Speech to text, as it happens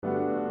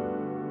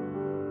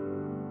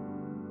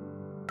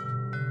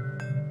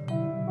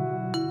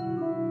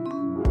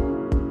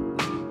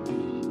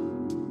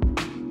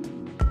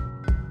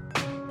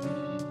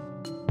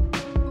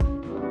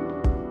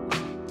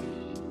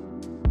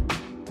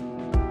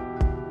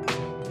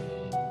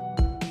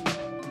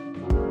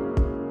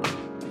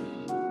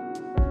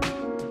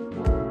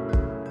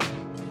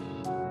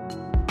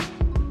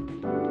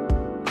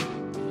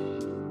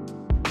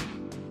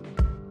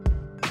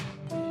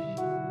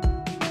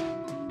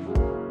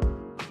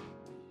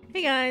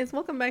Hey guys,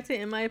 welcome back to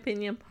In My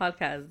Opinion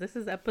podcast. This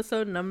is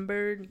episode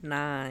number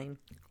 9.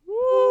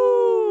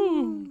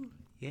 Woo!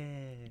 Yeah.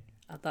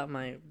 I thought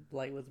my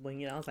light was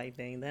blinking. I was like,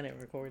 dang, that didn't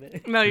record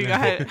it. No, you go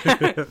ahead.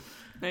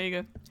 There you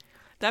go.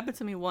 That happened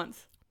to me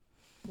once.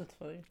 That's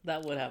funny.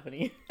 That would happen to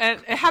you. And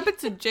it happened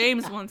to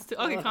James once too.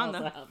 Okay, That calm also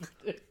down. happened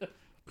to-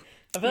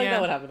 I feel like that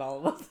would happen to all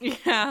of us.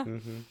 Yeah.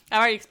 Mm-hmm. I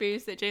already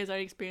experienced it. James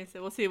already experienced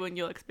it. We'll see when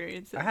you'll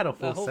experience it. I had a I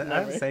full hope I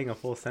never. was saying a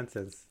full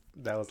sentence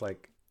that was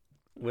like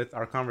with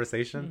our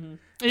conversation.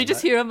 And you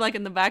just hear him like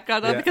in the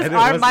background though, Yeah, because and it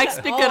our was- mics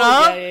pick Oh, it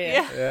up.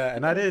 yeah. Yeah,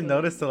 and I didn't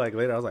notice till like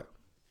later. I was like,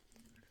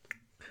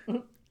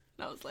 And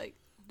I was like,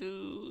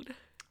 dude.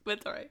 But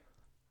it's alright.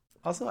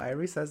 also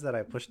Irie says that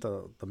I pushed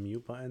the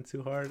mute button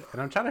too hard,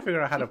 and I'm trying to figure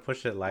out how to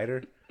push it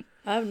lighter.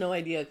 I have no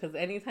idea because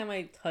anytime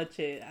I touch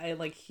it, I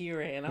like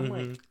hear it, and I'm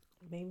Mhm. like,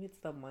 maybe it's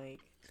the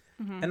mic.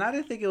 And I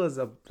didn't think it was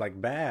like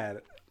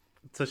bad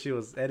until she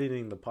was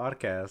editing the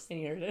podcast, And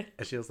you heard it?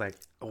 and she was like,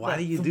 "Why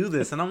do you do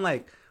this?" And I'm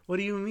like, "What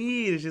do you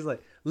mean?" And she's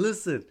like,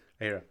 "Listen."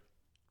 I hear,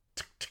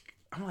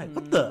 I'm like,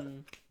 "What the?"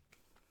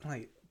 I'm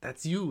like,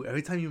 "That's you.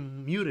 Every time you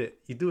mute it,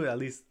 you do it at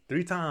least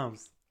 3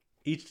 times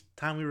each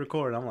time we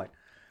record." I'm like,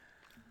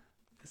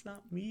 "It's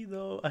not me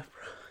though."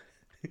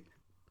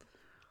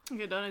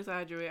 Okay, don't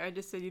exaggerate. I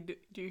just said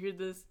do you hear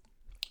this?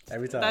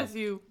 Every time. That's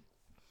you.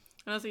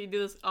 And also you do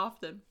this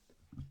often.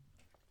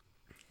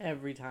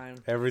 Every time.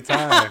 Every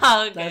time.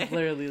 Okay. That's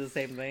literally the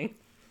same thing.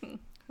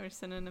 Or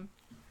synonym.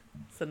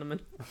 Cinnamon.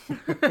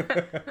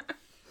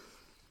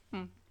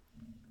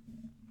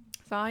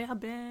 So how y'all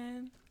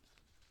been?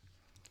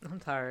 I'm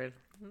tired.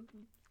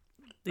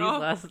 These Oh.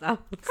 last hours,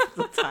 I'm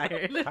so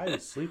tired. How you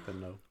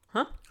sleeping though?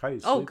 Huh? How you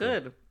sleeping? Oh,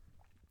 good.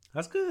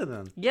 That's good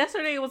then.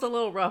 Yesterday was a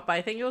little rough, but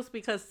I think it was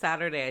because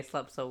Saturday I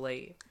slept so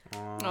late.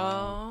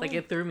 Oh. Like,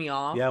 it threw me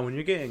off. Yeah, when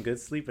you're getting good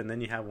sleep and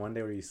then you have one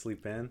day where you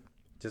sleep in,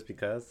 just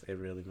because it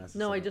really messes.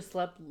 No, up. I just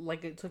slept,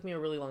 like, it took me a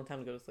really long time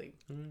to go to sleep.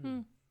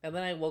 Mm. And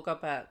then I woke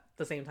up at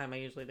the same time I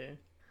usually do.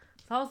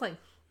 So I was like,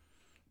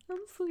 I'm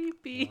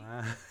sleepy.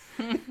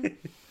 Wow.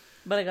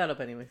 But I got up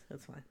anyways.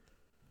 It's fine.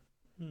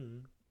 Hmm.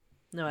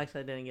 No,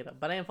 actually, I didn't get up.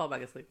 But I didn't fall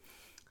back asleep.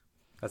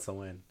 That's a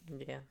win.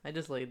 Yeah, I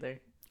just laid there.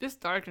 Just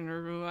dark in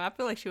her room. I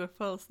feel like she would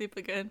fall asleep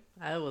again.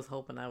 I was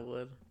hoping I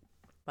would,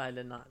 but I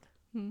did not.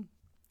 Do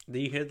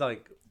you hear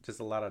like just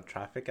a lot of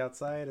traffic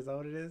outside? Is that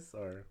what it is,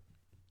 or?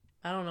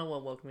 I don't know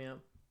what woke me up.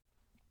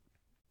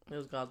 It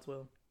was God's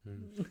will.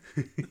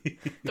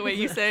 The way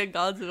you said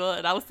God's will,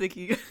 and I was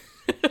thinking,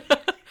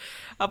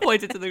 I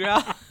pointed to the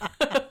ground.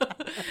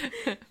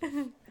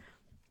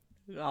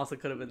 It also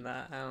could have been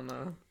that. I don't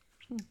know.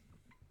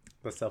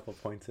 The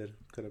self-appointed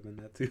could have been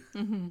that too.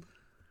 Mm-hmm.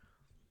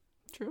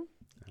 True.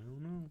 I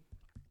don't know.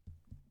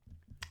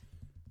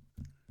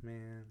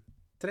 Man,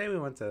 today we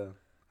went to.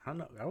 I don't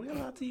know. Are we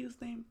allowed to use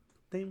name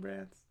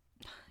brands?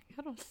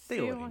 I don't They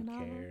see why wouldn't not.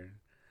 care.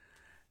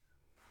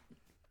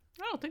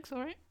 I don't think so,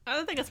 right? I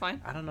don't think it's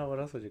fine. I don't know what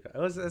else would you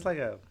call. It's like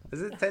a.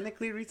 Is it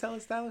technically a retail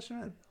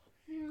establishment?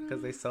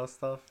 Because they sell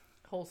stuff.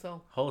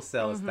 Wholesale.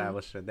 Wholesale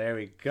establishment. There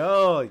we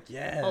go.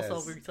 Yes.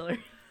 Wholesale retailer.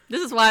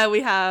 This is why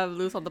we have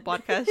Luz on the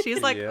podcast.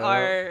 She's like Yeah.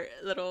 our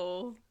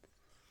little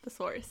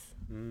thesaurus.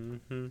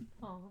 Mm-hmm.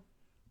 Oh.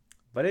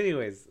 But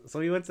anyways, so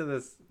we went to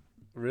this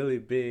really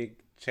big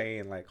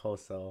chain, like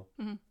wholesale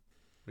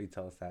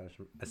retail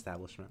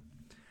establishment,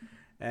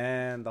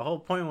 and the whole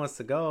point was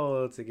to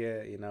go to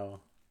get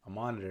a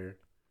monitor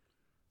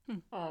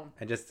Oh.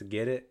 and just to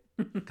get it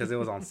because it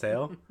was on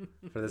sale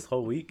for this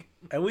whole week.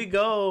 And we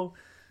go,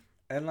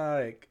 and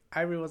like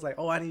Ivory was like,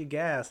 "Oh, I need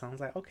gas." And I was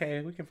like, "Okay,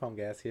 we can pump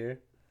gas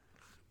here."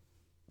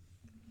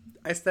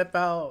 I step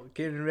out,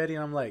 getting ready,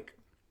 and I'm like,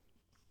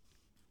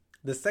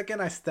 the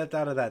second I stepped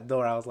out of that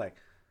door, I was like,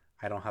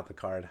 I don't have the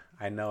card.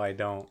 I know I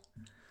don't.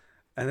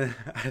 And then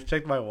I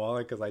checked my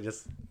wallet because I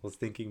just was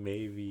thinking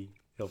maybe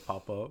it'll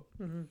pop up.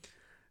 Mm-hmm.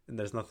 And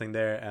there's nothing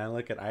there. And I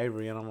look at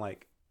Ivory and I'm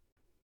like,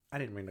 I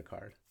didn't bring the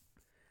card.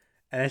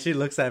 And then she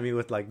looks at me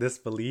with like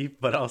disbelief,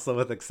 but also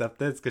with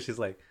acceptance because she's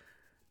like,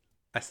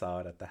 I saw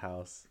it at the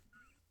house.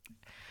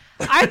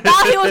 I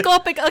thought he was going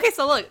to pick. Okay,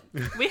 so look,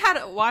 we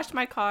had washed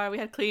my car. We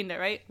had cleaned it,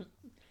 right?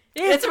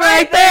 It's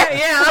right there.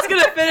 Yeah, I was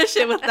gonna finish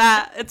it with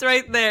that. It's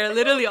right there,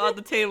 literally on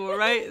the table,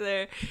 right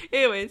there.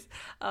 Anyways,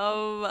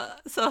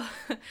 so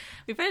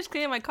we finished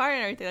cleaning my car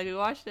and everything. Like we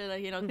washed it, like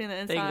clean the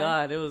inside. Thank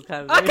God. It was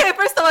kind of. Okay,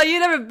 first of all, you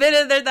never been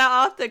in there that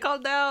often.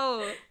 Calm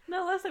down.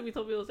 No, last time you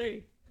told me it was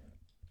dirty.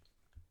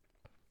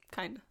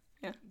 Kind of,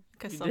 yeah.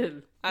 Cause You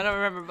did. I don't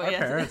remember, but Our yeah.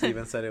 parents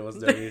even said it was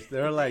dirty. They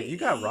were like, you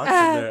got rocks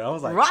in there. I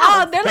was like,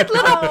 Oh, they're like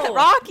little Oh.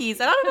 Rockies.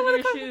 I don't know where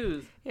Your they come.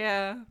 shoes.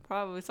 Yeah,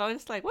 probably. So I was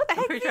just like, what the I'm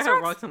heck? pretty These sure I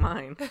have rocks? rocks in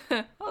mine.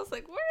 I was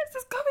like, where is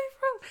this coming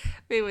from?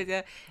 But anyways,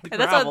 yeah. The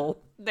And gravel. what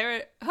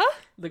they're, huh?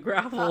 The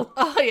gravel.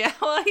 Oh yeah,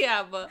 well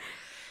yeah, but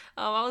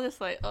I was just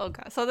like, oh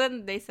god. So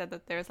then they said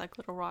that there's like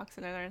little rocks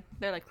and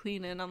they're like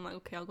cleaning. I'm like,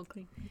 okay, I'll go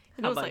clean.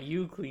 And How it was about like,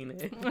 you clean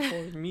it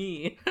for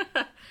me?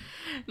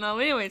 no,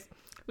 but anyways,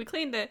 we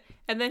cleaned it,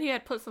 and then he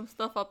had put some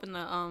stuff up in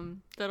the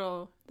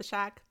the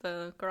shack,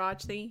 the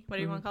garage thingy,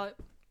 whatever you want to call it.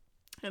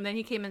 And then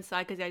he came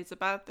inside because he had to use the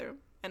bathroom.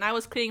 And I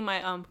was cleaning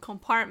my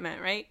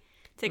compartment, right?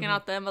 Taking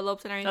out the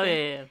envelopes and everything.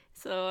 Oh, yeah.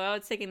 So I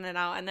was taking it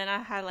out. And then I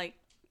had, like,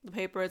 the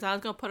papers. I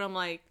was going to put them,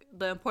 like,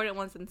 the important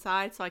ones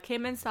inside. So I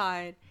came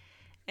inside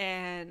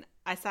and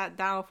I sat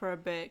down for a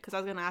bit because I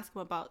was going to ask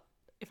him about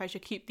if I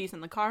should keep these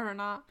in the car or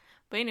not.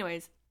 But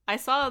anyways, I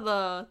saw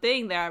the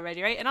thing there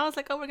already, right? And I was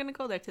like, oh, we're going to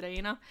go there today,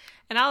 you know?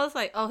 And I was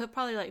like, oh, he'll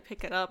probably, like,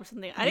 pick it up or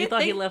something. You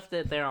thought he left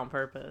it there on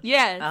purpose?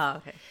 Yes. Oh,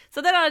 okay.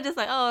 So then I was just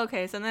like, oh,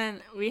 okay. So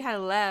then we had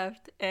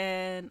left,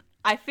 and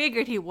I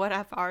figured he would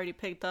have already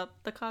picked up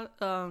the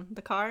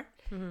car.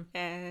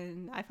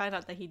 And I found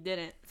out that he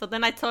didn't. So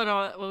then I told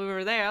him when we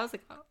were there, I was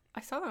like, oh,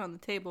 I saw it on the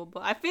table,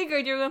 but I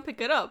figured you were going to pick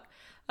it up.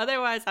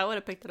 Otherwise, I would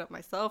have picked it up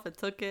myself and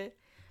took it.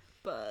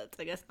 But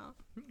I guess not.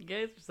 You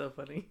guys are so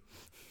funny.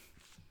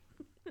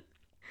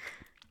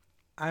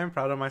 I am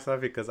proud of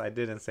myself because I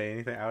didn't say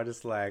anything. I was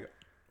just like,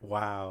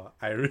 wow,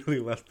 I really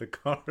left the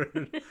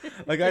card.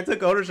 Like, I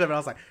took ownership and I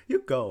was like, you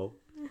go,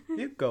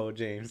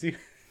 James.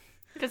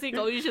 Because he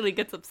usually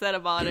gets upset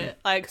about it,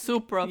 like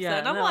super upset. Yeah,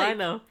 and I'm no, like, I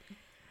know.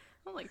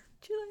 I'm like,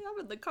 Julie, I'm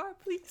in the car.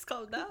 Please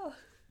calm down.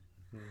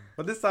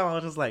 But this time I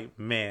was just like,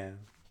 man,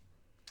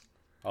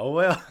 oh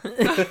well.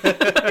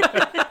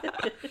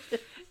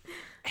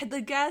 And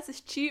the gas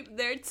is cheap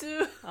there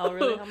too. Oh,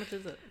 really? How much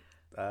is it?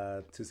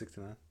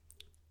 $2.69.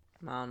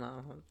 I don't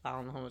know. I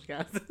don't know how much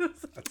gas it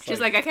is. That's She's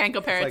like, I can't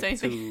compare it to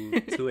it's anything.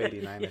 like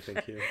 $2.89, I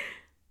think here.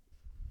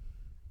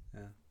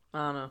 Yeah. I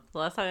don't know. The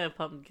last time I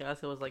pumped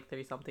gas, it was like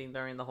 30 something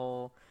during the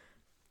whole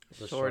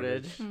The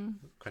shortage.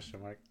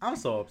 Question mark. I'm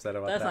so upset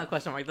about That's that. not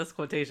question mark. That's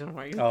quotation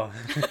mark. Oh.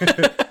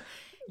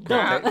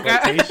 Gra-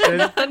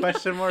 Quotation?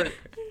 Question mark.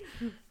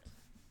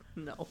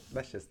 No,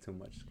 That's just too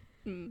much.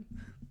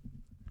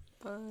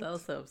 But that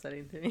was so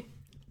upsetting to me.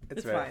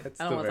 It's fine. It's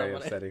I don't still want very that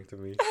one. upsetting to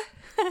me.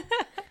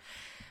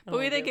 But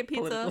we did get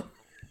pizza. Political.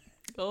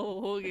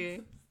 Oh, okay.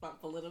 It's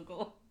not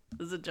political.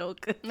 It's a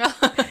joke.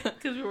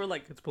 Because we were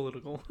like, it's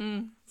political.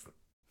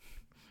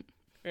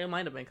 It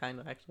might have been kind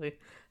of, actually.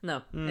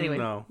 No. Anyway.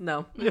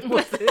 No. It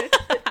wasn't.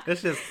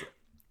 It's just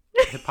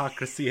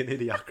hypocrisy and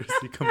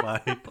idiocracy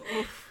combined.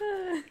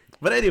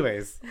 But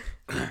anyways,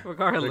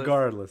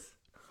 regardless.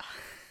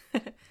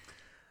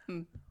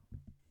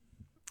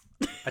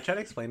 I tried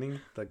explaining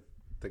the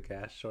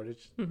gas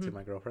shortage to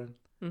my girlfriend,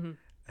 and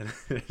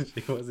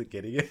she wasn't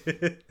getting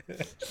it.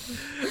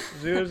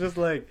 She was just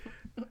like,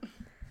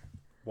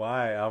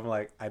 "Why?" I'm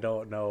like, "I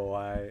don't know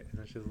why,"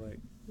 and she's like,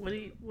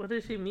 What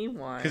does she mean?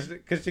 Why?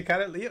 Because she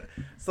kind of...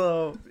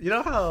 So, you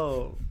know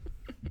how...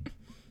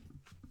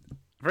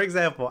 For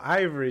example,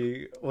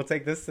 Ivory will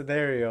take this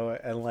scenario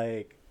and,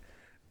 like,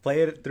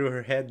 play it through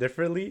her head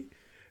differently.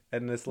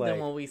 And it's like... Than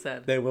what we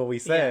said.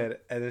 Yeah.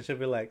 And then she'll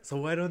be like, so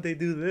why don't they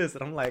do this?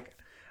 And I'm like,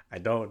 I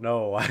don't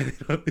know why they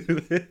don't do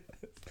this.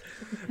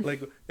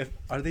 Like,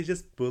 are they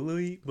just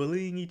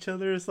bullying each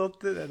other or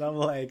something? And I'm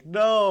like,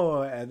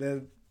 no. And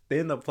then... they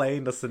end up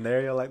playing the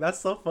scenario like that's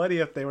so funny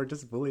if they were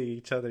just bullying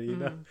each other, you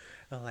know.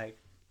 I'm like,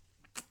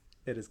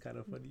 it is kind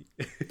of funny.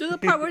 Do the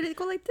part where they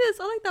go like this.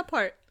 I like that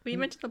part. When you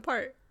mentioned the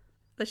part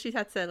that she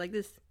had said like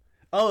this.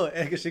 Oh,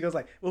 and she goes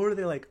like, what were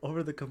they like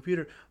over the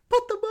computer?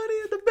 Put the money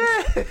in the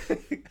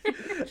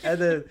bag.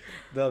 And then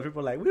the other people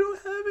are like, we don't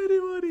have any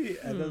money.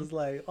 And then it's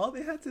like, all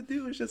they had to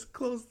do was just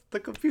close the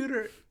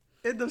computer.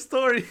 End of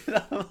story.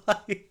 And I'm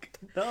like,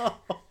 no.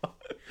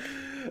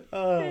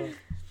 Oh,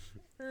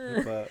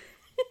 but.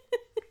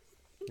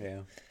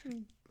 Yeah,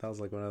 that was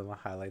like one of my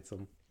highlights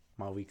of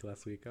my week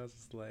last week. I was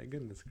just like,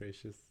 goodness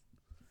gracious.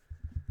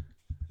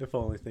 If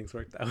only things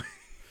worked out.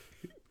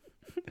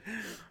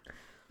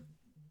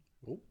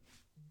 Oh.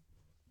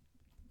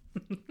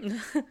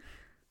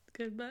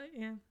 Good, but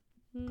yeah.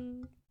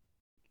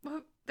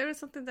 Well, there was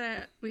something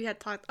that we had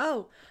talked.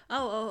 Oh.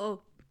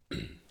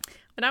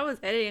 When I was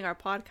editing our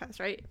podcast,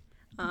 right?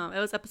 It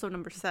was episode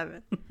number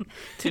 7.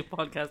 2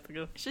 podcasts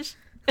ago. Shush.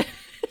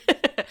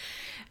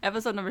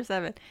 Episode number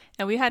 7,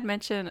 and we had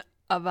mentioned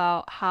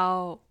about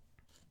how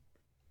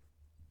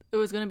it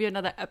was going to be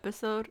another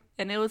episode,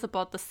 and it was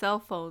about the cell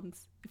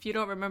phones. If you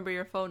don't remember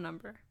your phone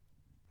number,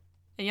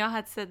 and y'all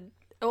had said,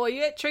 "Oh,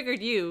 it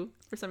triggered you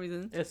for some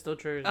reason." It still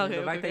triggers me. Okay,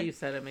 The fact okay. that you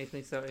said it makes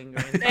me so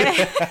angry.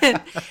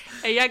 and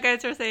y'all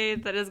guys were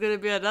saying that it's going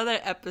to be another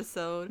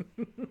episode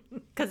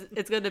because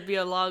it's going to be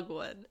a long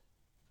one.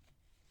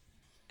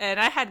 And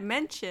I had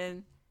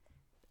mentioned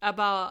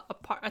about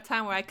a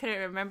time where I couldn't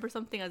remember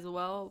something as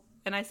well.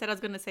 And I said I was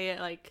going to say it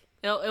like,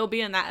 it'll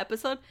be in that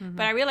episode.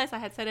 But I realized I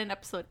had said it in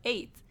episode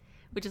 8,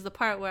 which is the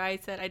part where I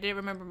said I didn't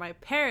remember my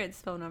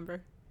parents' phone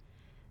number.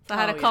 So I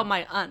had to call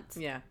my aunt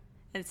Yeah.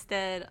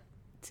 instead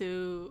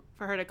for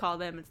her to call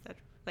them instead,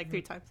 like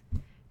 3 times.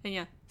 And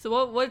yeah.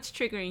 So what's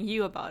triggering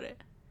you about it?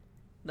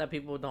 That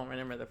people don't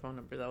remember their phone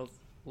number. That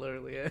was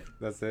literally it.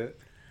 That's it.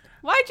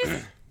 Why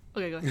just...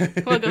 Okay, go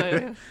ahead. Well, go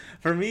ahead.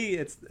 For me,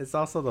 it's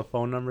also the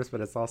phone numbers,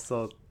 but it's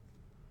also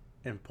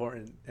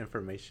important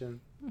information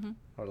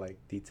or like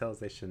details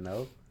they should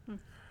know.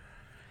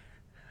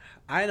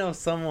 I know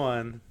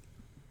someone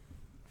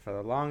for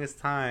the longest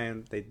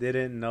time they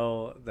didn't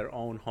know their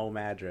own home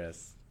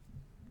address.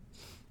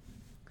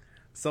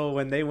 So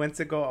when they went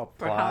to go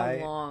For how apply,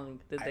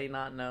 long did they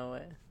not know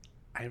it?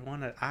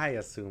 I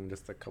assume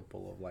just a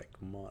couple of like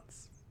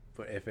months.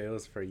 But if it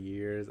was for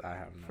years, I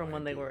have no From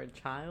when they idea. were a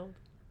child?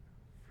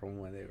 From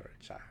when they were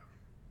a child.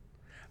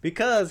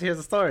 Because here's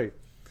the story.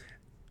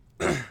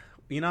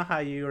 You know how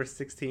you were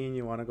 16,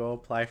 you want to go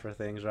apply for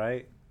things,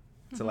 right?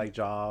 To like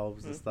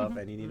jobs and stuff,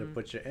 and you need to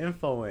put your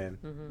info in.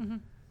 Mm-hmm.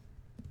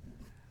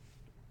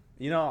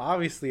 You know,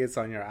 obviously it's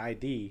on your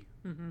ID,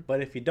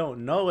 but if you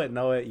don't know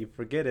it, you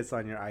forget it's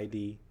on your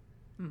ID.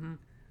 Mm-hmm.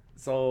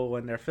 So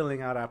when they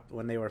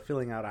were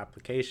filling out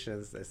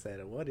applications, they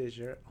said, "What is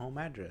your home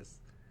address?"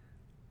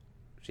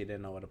 She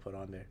didn't know what to put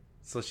on there,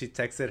 so she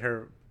texted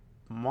her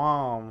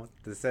mom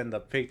to send a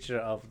picture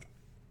of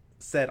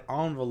said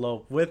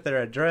envelope with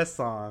their address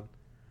on,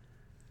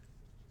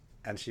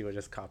 and she would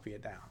just copy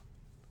it down.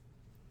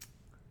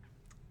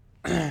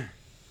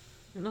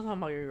 You're not talking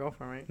about your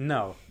girlfriend, right?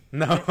 No.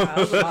 I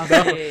was about to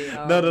say,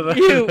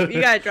 No.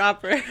 You gotta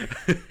drop her.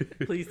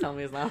 Please tell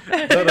me it's not.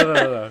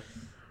 No.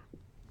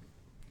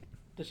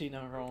 Does she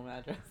know her home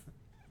address?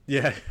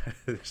 Yeah.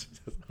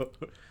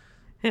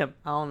 Him.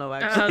 I don't know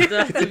actually.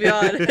 To be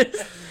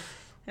honest.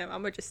 I'm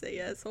gonna just say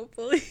yes,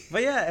 hopefully.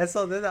 But yeah, and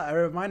so then it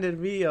reminded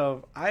me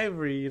of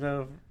Ivory. You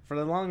know, for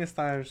the longest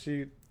time,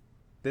 she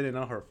didn't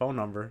know her phone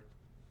number.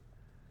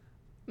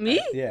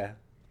 Me? Yeah.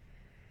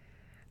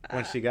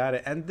 When she got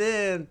it, and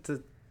then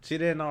she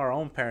didn't know her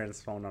own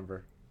parents' phone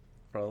number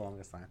for the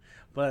longest time.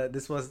 But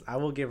I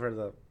will give her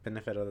the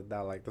benefit of the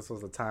doubt. Like, this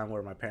was the time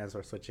where my parents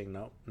were switching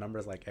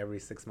numbers like every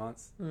 6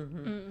 months.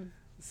 Mm-hmm.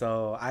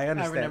 So I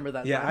understand. I remember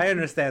that. Yeah, time. I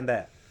understand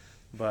that.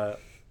 But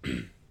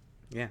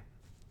yeah.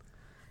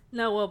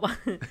 No,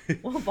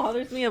 what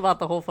bothers me about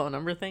the whole phone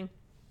number thing,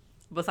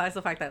 besides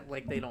the fact that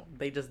like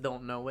they just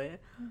don't know it,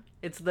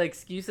 it's the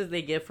excuses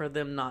they give for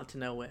them not to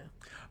know it.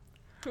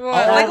 Oh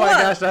my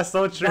gosh, that's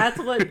so true. That's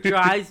what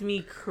drives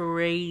me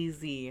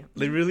crazy.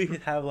 They really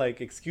have like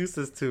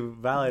excuses to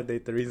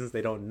validate the reasons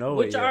they don't know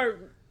Which it yet. are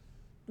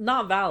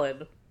not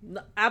valid.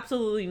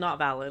 Absolutely not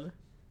valid.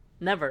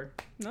 Never.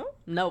 No?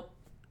 Nope.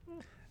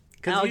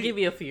 'Cause I'll give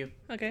you a few.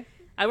 Okay.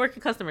 I work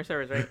in customer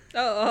service, right?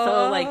 Oh.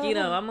 So like, you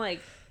know, I'm like,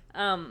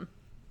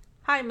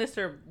 hi,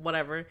 Mr.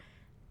 Whatever.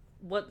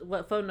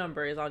 What phone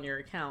number is on your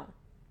account?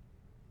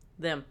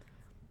 Them.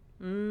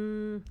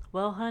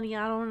 Well, honey,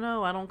 I don't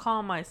know. I don't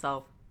call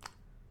myself.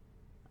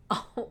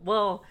 Oh,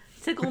 well,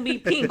 tickle me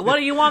pink. What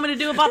do you want me to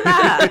do about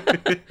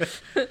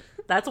that?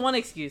 That's one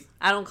excuse.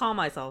 I don't call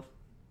myself.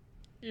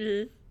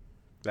 Mm-hmm.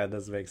 That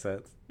does make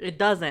sense. It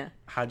doesn't.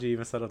 How'd you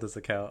even set up this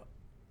account?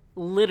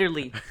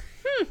 Literally.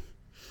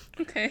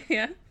 Okay,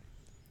 yeah.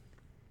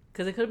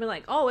 Because it could have been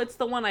like, oh, it's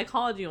the one I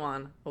called you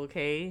on.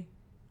 Okay.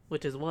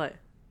 Which is what?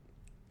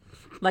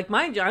 Like,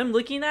 mind you, I'm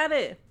looking at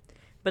it.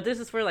 But this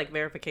is for, like,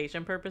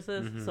 verification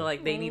purposes. Mm-hmm. So,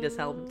 like, they need to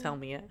tell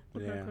me it.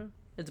 Yeah.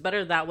 It's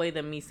better that way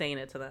than me saying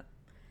it to them.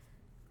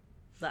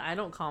 The I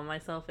don't call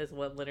myself is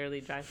what literally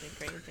drives me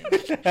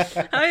crazy.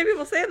 How many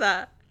people say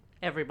that?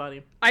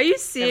 Everybody. Are you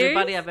serious?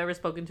 Everybody I've ever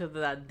spoken to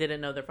that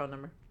didn't know their phone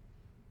number.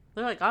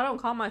 They're like, I don't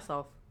call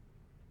myself.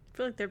 I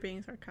feel like they're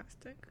being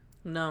sarcastic.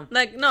 No.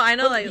 Like, no, I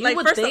know, But you like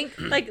would first think-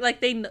 like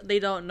they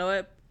don't know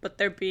it, but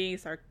they're being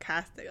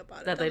sarcastic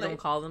about it. That they Like, don't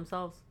call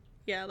themselves.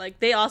 Yeah,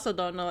 like they also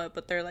don't know it,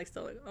 but they're like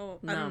still like, oh,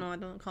 I No. don't know, I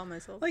don't call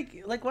myself.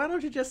 Like, why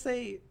don't you just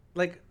say,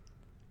 like,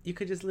 you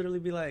could just literally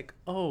be like,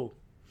 oh,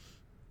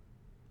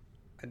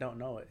 I don't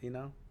know it, you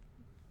know?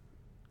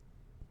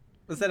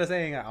 Instead of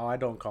saying, oh, I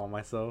don't call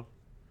myself.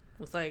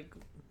 It's like,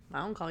 I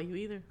don't call you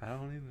either. I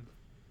don't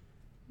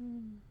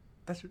even.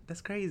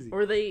 That's crazy.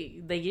 Or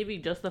they give you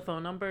just the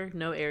phone number,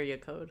 no area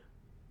code.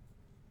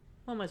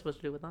 What am I supposed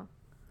to do with that?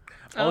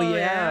 Oh, yeah.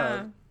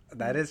 yeah.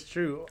 That is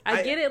true.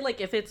 I get it,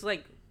 like, if it's,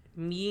 like,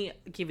 me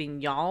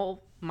giving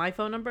y'all my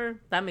phone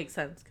number, that makes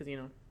sense, because, you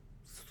know,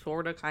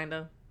 sort of, kind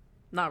of.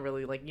 Not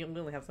really, like, you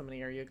only have so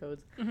many area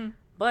codes. Mm-hmm.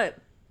 But,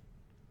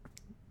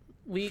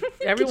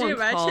 everyone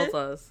imagine? calls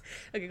us,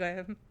 Okay, go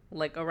ahead.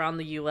 like, around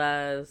the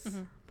U.S.,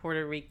 Mm-hmm.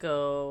 Puerto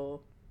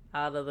Rico,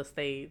 out of the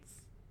States.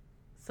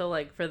 So,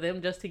 like, for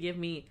them just to give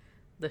me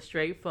the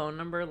straight phone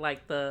number,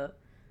 like the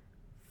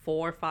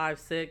 4, 5,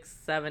 6,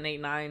 7, 8,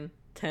 9,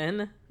 10,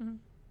 Mm-hmm.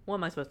 what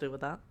am I supposed to do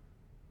with that?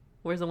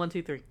 Where's the 1,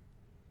 2, 3?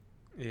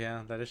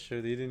 Yeah, that is true.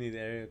 You didn't need the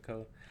area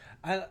code.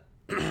 I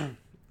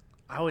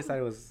always thought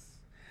it was.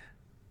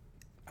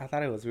 I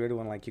thought it was weird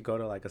when like you go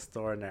to like a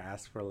store and they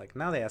ask for like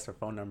now they ask for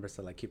phone numbers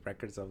to like keep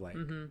records of like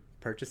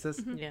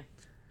purchases. Yeah.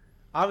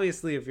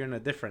 Obviously, if you're in a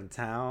different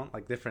town,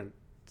 like different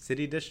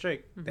city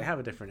district, they have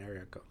a different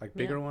area code. Like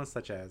bigger ones,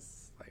 such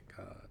as like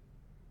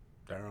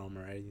Durham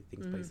or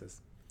anything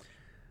places.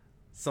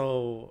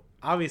 So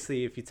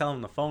obviously, if you tell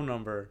them the phone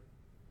number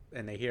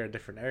and they hear a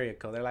different area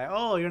code, they're like,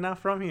 "Oh, you're not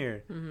from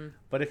here."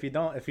 But if you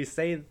don't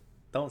say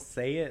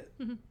it,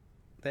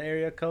 the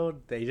area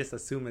code, they just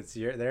assume it's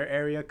their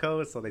area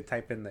code, so they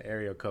type in the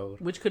area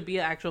code, Which could be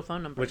an actual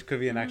phone number. which could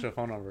be an actual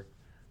phone number.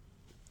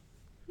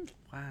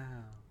 Wow.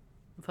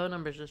 Phone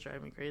numbers just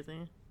drive me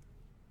crazy.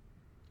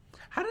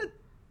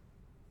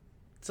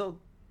 So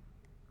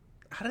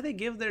how do they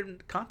give their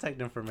contact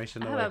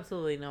information I have away?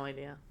 absolutely no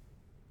idea.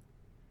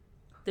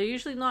 They're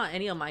usually not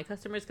any of my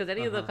customers, because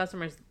any of the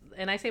customers,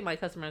 and I say my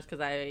customers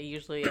because I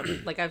usually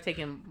like I've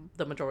taken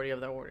the majority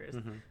of their orders,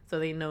 so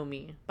they know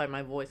me by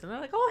my voice, and they're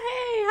like, "Oh,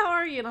 hey, how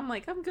are you?" And I'm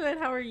like, "I'm good.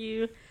 How are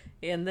you?"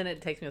 And then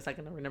it takes me a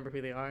second to remember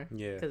who they are,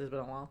 because it's been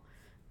a while.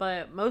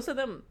 But most of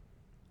them,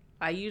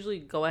 I usually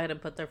go ahead and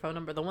put their phone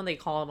number, the one they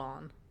called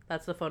on.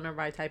 That's the phone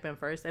number I type in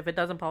first. If it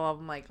doesn't pop up,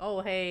 I'm like,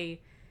 "Oh,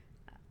 hey,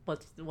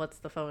 what's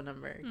the phone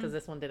number?" Because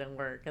this one didn't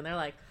work, and they're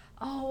like,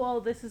 "Oh, well,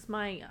 this is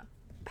my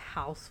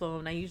house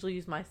phone. I usually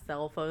use my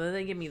cell phone," and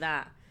they give me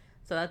that.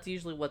 So that's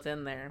usually what's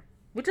in there,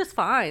 which is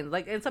fine.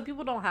 Like, and some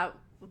people don't have.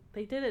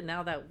 They did it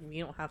now that we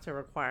don't have to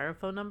require a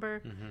phone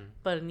number,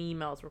 but an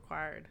email is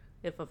required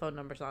if a phone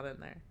number's not in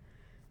there.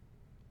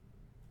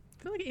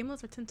 I feel like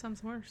emails are 10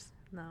 times worse.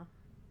 No,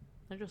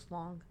 they're just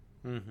long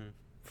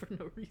for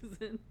no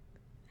reason.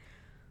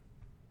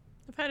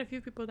 I've had a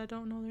few people that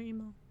don't know their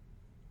email.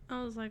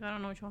 I was like, I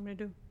don't know what you want me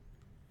to do.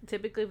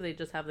 Typically, if they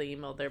just have the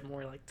email, they're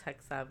more like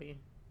tech savvy.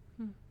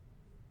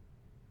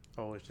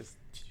 Oh, it's just.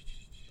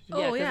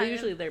 Yeah, because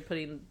usually they're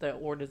putting the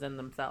orders in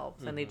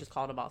themselves, and they just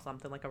called about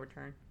something like a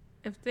return.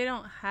 If they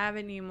don't have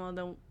an email,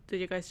 then do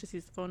you guys just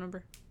use the phone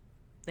number?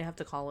 They have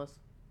to call us.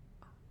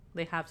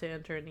 They have to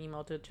enter an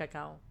email to check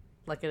out,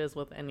 like it is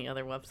with any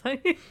other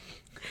website.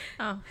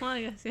 Oh, well,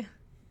 I guess, yeah.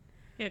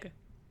 Yeah, okay.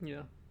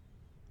 Yeah.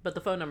 But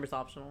the phone number's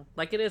optional.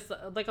 Like it is,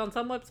 like on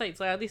some websites,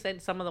 like at least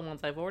some of the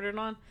ones I've ordered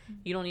on,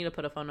 you don't need to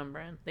put a phone number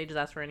in. They just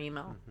ask for an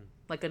email.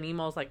 Like an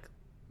email is like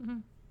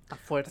a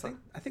fuerza.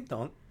 I think the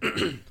only,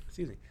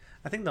 excuse me.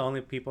 I think the only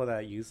people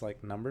that use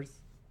like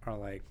numbers are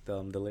like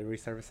the delivery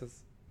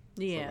services.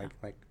 Yeah. So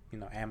like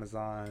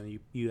Amazon,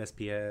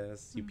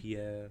 USPS,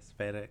 UPS,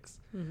 FedEx,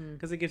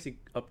 because it gives you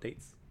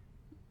updates.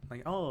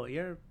 Like, oh,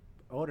 your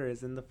order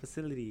is in the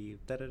facility.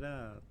 Da da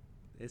da.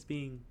 It's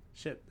being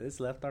shipped. It's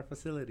left our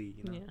facility.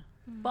 You know. Yeah.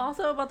 But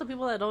also about the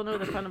people that don't know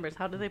their phone numbers,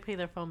 how do they pay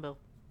their phone bill?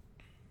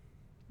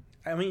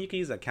 I mean, you can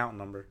use an account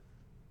number.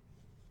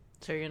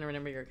 So you're gonna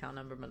remember your account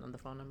number, but not the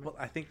phone number. Well,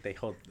 I think they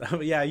hold.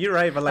 Yeah, you're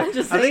right, but like, I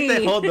just think they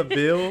saying. hold the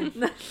bill.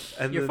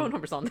 And Your then, phone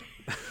number's on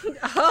there.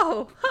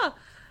 Oh, huh.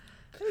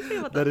 I didn't think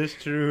about that is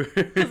true.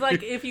 Because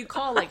like if you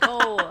call like,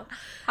 oh,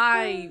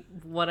 hi,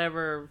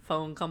 whatever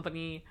phone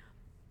company,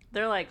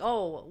 they're like,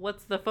 oh,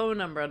 what's the phone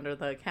number under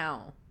the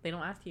account? They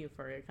don't ask you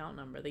for your account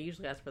number. They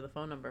usually ask for the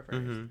phone number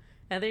first.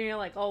 And then you're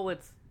like, oh,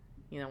 it's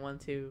 1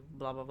 2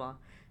 blah blah blah.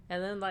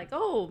 And then like,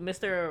 oh,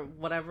 Mr.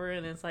 whatever,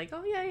 and it's like,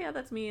 oh yeah,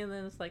 that's me. And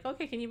then it's like,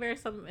 okay, can you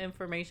verify some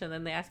information? And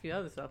then they ask you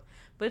other stuff.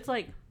 But it's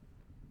like,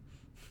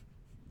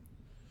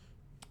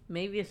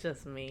 maybe it's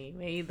just me.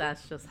 Maybe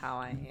that's just how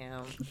I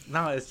am.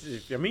 No,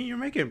 I mean, you're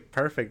making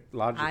perfect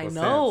logical sense.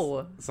 I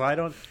know. So I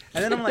don't.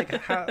 And then I'm like,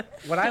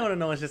 what I want to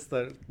know is just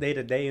the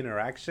day-to-day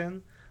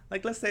interaction.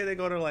 Like, let's say they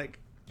go to like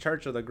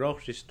church or the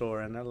grocery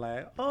store, and they're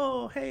like,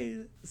 oh,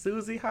 hey,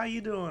 Susie, how you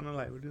doing? I'm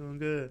like, we're doing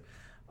good.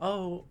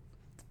 Oh,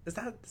 is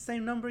that the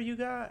same number you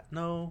got?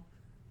 No.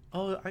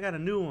 Oh, I got a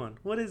new one.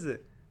 What is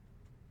it?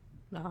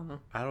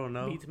 I don't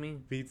know.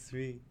 Beats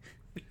me.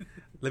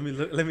 Let me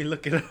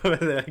look it up, and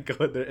then I go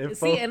with their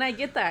info. See, and I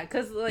get that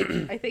because like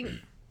I think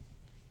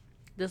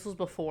this was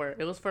before.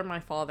 It was for my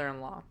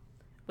father-in-law,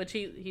 which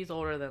he's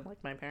older than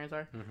like my parents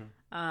are.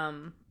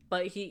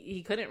 But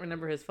he couldn't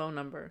remember his phone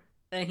number,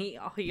 and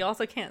he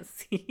also can't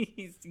see.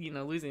 He's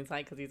losing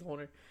sight because he's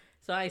older.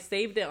 So I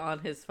saved it on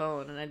his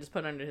phone, and I just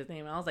put it under his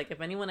name. And I was like,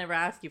 if anyone ever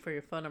asks you for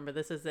your phone number,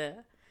 this is it.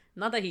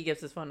 Not that he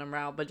gives his phone number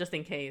out, but just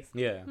in case.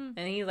 Yeah.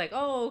 And he's like,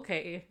 oh,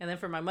 okay. And then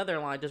for my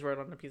mother-in-law, I just wrote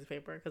it on a piece of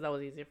paper because that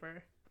was easier for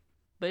her.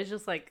 But it's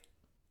just like,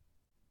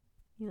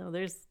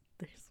 there's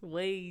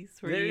ways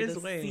for you to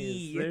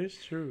see.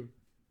 There's true.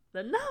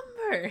 The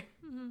number.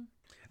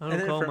 I And don't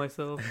then call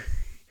myself.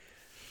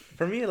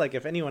 For me, like,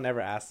 if anyone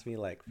ever asks me,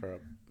 like, for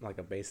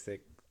a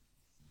basic,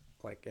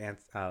 like,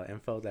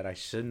 info that I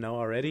should know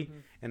already,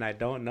 and I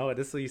don't know it,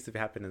 this used to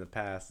happen in the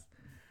past,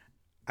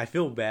 I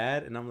feel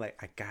bad, and I'm like,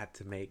 I got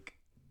to make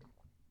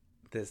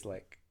this,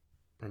 like,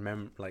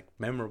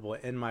 memorable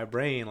in my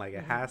brain. Like,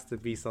 it has to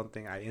be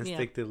something I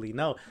instinctively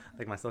know.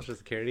 Like, my Social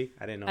Security,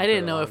 I didn't know. I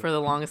didn't know it for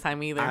the longest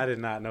time either. I did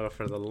not know it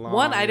for the longest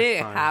One, I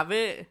didn't time. have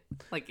it.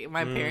 Like,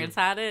 my parents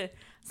had it.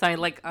 So I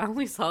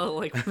only saw it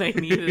like when I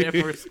needed it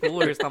for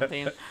school or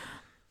something.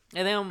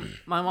 And then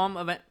my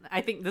mom,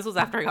 I think this was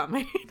after I got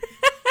married.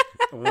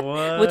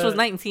 What? Which was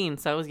 19,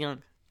 so I was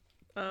young.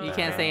 Oh. You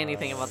can't say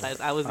anything about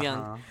that. I was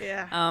young.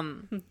 Yeah.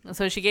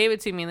 So she gave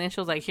it to me, and then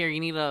she was like, "Here, you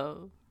need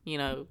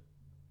to,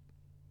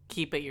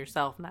 keep it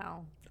yourself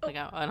now." Like,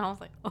 and I was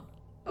like, "Oh,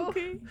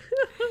 okay."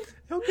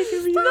 Don't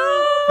give me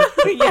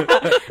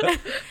that.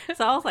 Yeah.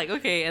 So I was like,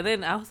 "Okay," and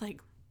then I was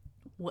like,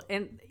 "What?"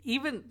 And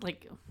even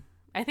like,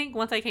 I think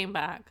once I came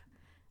back,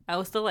 I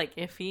was still like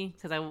iffy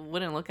because I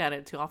wouldn't look at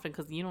it too often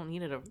because you don't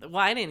need it over there.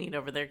 Well, I didn't need it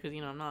over there because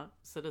I'm not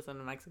a citizen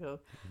of Mexico,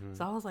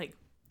 so I was like,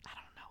 I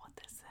don't know what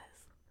this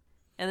is.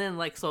 And then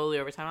like slowly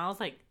over time, I was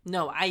like,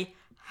 no, I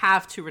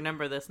have to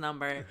remember this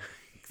number.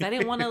 because I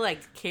didn't want to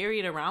like carry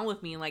it around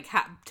with me and like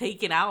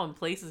take it out in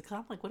places. Because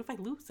I'm like, what if I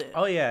lose it?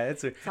 Oh yeah,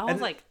 it's weird. So I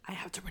was like, I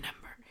have to remember.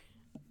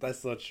 That's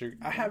so true.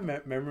 I have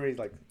memories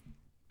like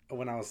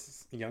when I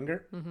was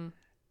younger,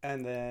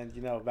 and then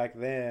back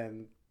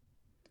then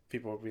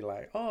people would be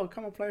like, "Oh,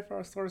 come and play for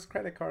our store's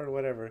credit card or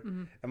whatever,"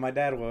 and my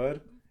dad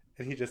would,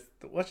 and he just,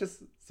 "What's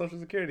just Social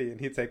Security?" and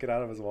he'd take it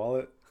out of his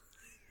wallet,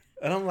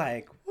 and I'm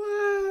like,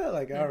 "What?"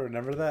 Like I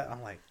remember that.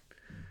 I'm like,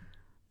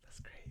 that's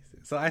crazy.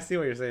 So I see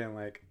what you're saying.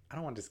 Like I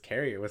don't want to just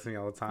carry it with me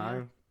all the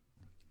time.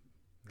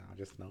 No, I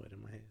just know it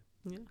in my head.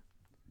 Yeah.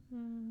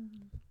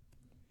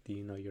 Do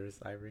you know yours,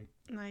 Ivory?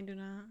 No, I do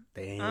not.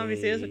 Dang. I'll be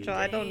serious with y'all.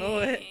 I don't know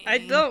it. I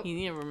don't. You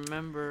need to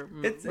remember.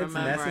 It's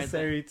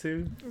necessary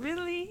too.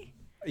 Really?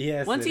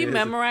 Yes. Once you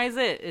memorize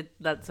it,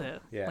 that's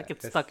it. Yeah, like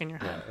it's stuck in your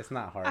head. Yeah, it's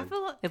not hard. I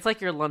feel like It's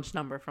like your lunch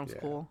number from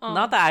school. Oh.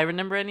 Not that I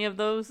remember any of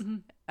those.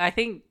 I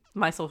think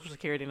my social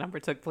security number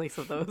took place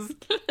of those.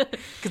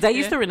 Because I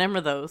used to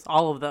remember those,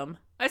 all of them.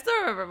 I still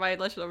remember my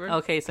lunch number.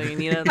 Okay, so you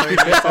need to learn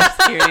your social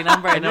security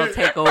number and it'll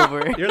take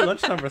over. Your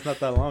lunch number's not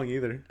that long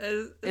either.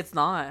 It's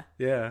not.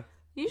 Yeah.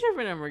 You should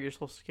remember your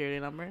social security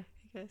number.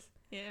 I guess.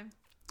 Yeah.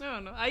 I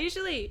don't know. I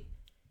actually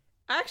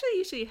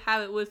usually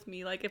have it with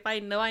me. Like if I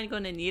know I'm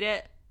going to need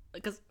it,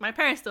 because my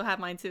parents still have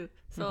mine too.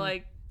 So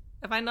like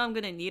if I know I'm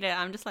going to need it,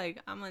 I'm just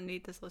like, I'm going to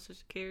need the social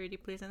security,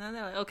 please. And then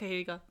they're like, okay, here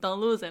you go. Don't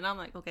lose it. And I'm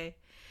like, okay.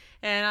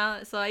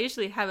 And so I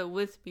usually have it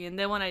with me. And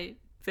then when I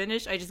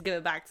finish, I just give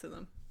it back to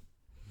them.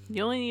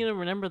 You only need to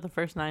remember the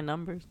first 9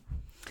 numbers.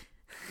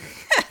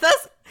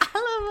 That's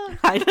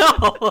I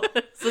know.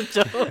 It's a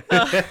joke.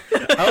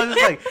 I was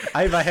just like,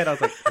 in my head, I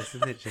was like,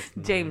 isn't it just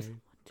James.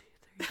 9?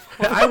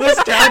 I was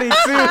counting too.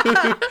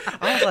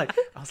 I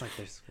was like,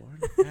 there's 4 in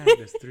the back,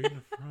 there's 3 in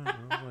the front. I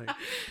was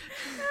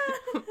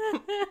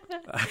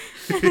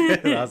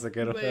like, that was a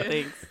good one.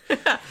 Thanks.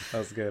 That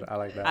was good. I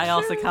like that. I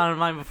also counted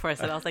mine before I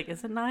said, I was like,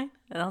 is it 9?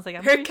 And I was like,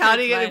 I'm her pretty sure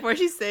counting it's it 9. before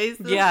she says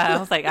this. Yeah, I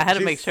was like, I had to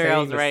She's make sure I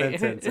was saying the right.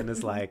 sentence, and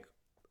it's like,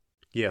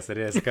 yes, it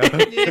is. Go.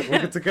 We're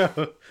good to go.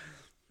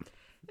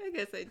 I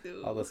guess I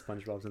do. All the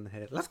SpongeBob's in the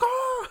head. Let's go.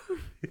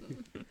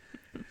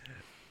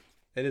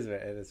 It is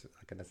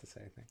like a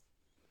necessary thing.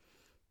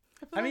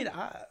 Go ahead.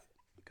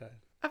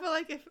 I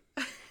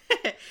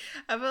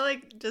feel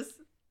like just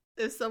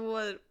if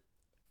someone,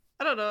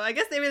 I don't know. I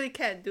guess they really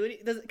can't do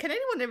it. Can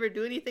anyone ever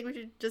do anything with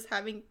you just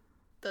having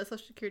the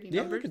social security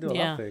Yeah, number? we can do a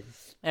lot of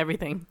things.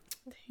 Everything.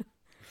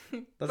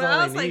 That's But all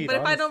I was they like, need, but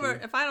honestly.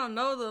 if I don't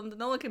know them,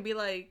 no one can be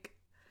like,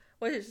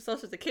 "What's your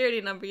social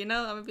security number?" You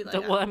know, I'm gonna be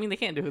like, Well, I mean, they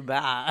can't do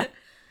that.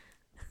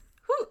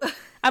 Who?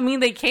 I mean,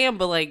 they can,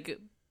 but like,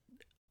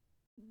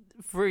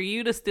 for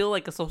you to steal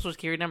like a social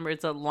security number,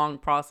 it's a long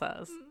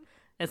process.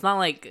 It's not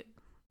like,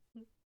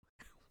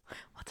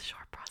 what's a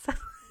short process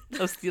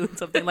of stealing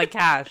something like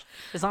cash?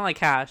 It's not like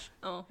cash.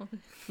 Oh,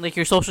 Like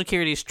your social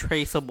security is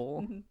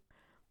traceable.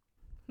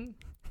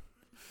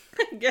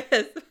 I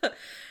guess.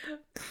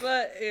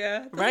 But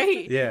yeah,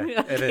 Right? Yeah,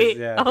 it is,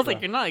 yeah. I was like,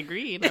 No. you're not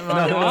agreeing. Am No,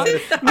 I no, wrong?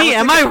 no. Me,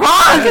 am I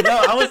wrong?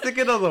 No, I was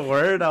thinking of the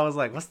word. I was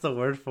like, what's the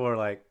word for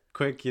like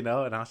quick, And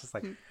I was just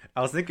like,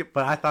 I was thinking,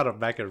 but I thought of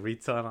back at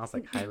retail and I was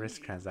like, high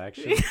risk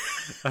transaction.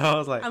 I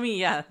was like, I mean,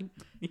 yeah,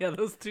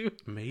 those two.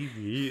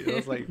 maybe. I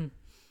was like,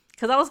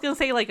 Because I was gonna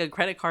say like a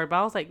credit card, but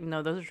I was like,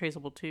 no, those are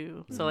traceable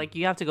too. So like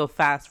you have to go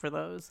fast for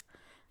those.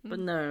 But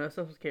no,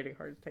 social security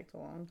cards takes a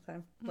long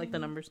time. Like the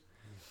numbers.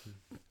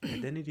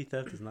 identity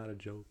theft is not a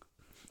joke.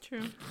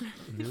 true.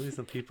 Really,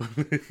 some people.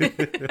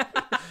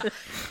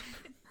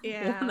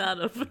 Yeah, One out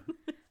of.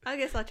 I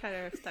guess I'll try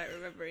to start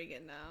remembering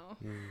it now.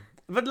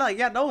 But like,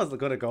 yeah, no one's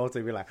gonna go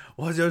to be like,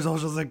 "What's your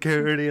social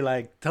security?"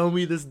 Like, tell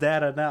me this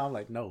data now. I'm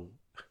like, no.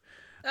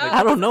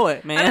 I don't know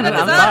it, man. I'm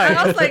I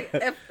sorry. was like,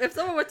 if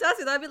someone were to ask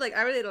you, that, I'd be like,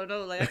 I really don't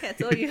know. Like, I can't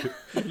tell you.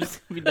 I'm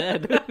just gonna be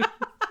dead. They'll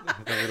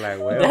be like, Dead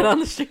well, on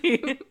the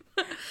street.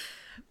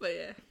 But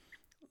yeah.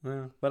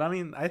 yeah. But I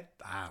mean, I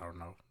don't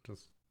know.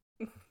 Just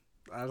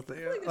I don't think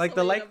there's like so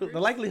the many the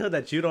numbers. likelihood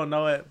that you don't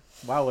know it.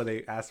 Why would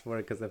they ask for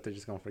it? Because if they're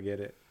just gonna forget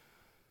it,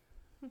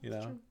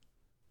 True.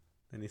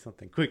 they need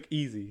something quick,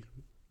 easy,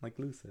 like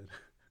Lou said,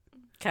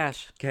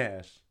 Cash.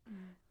 cash.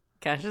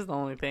 Cash is the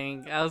only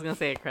thing. I was gonna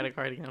say a credit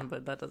card again,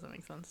 but that doesn't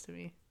make sense to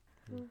me.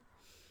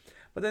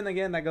 But then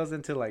again, that goes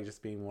into like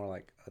just being more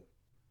like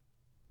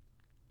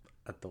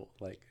adult.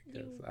 Like, I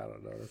guess I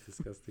don't know. That's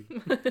disgusting.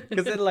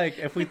 Because then, like,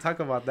 if we talk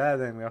about that,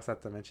 then we also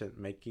have to mention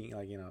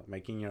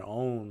making your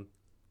own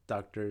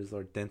doctors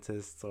or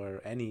dentists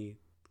or any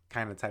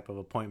kind of type of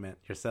appointment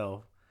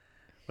yourself,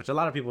 which a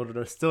lot of people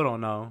still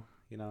don't know.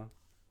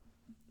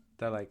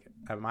 They're like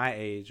at my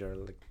age or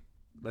like,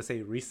 let's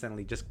say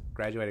recently just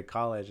graduated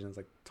college and it's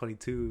like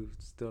 22,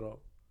 still don't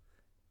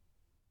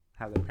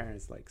have their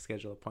parents like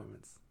schedule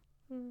appointments.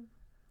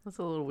 That's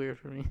a little weird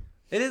for me.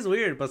 It is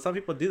weird, but some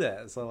people do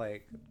that. So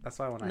like, that's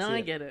why when I No, see I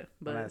it, get it,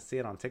 when I but see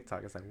it on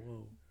TikTok, it's like,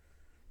 whoa.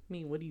 I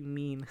mean, what do you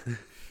mean?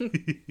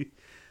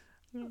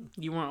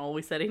 You weren't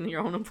always setting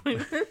your own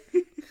appointment.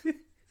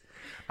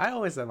 I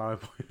always set my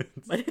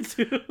appointments. I did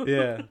too.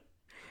 Yeah.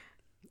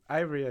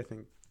 Ivory, I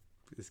think,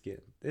 is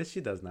good.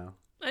 She does now.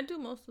 I do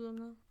most of them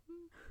now.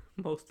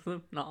 Most of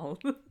them, not all of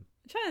them.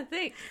 I'm trying to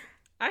think.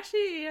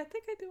 Actually, I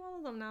think I do all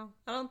of them now.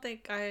 I don't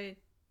think I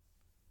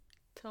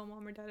tell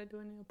mom or dad to do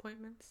any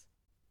appointments.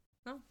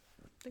 No,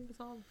 I think it's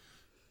all.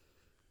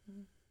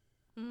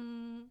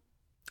 Oh,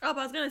 but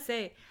I was gonna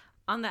say,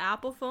 on the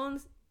Apple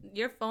phones,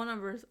 your phone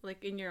number is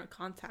like in your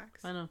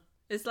contacts. I know.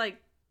 It's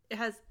like it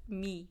has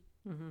me,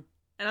 Mm-hmm.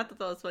 and I thought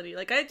that was funny.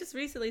 Like I just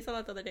recently saw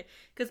that the other day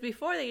because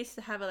before they used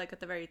to have it like at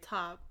the very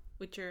top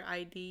with your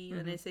ID, and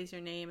then it says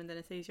your name, and then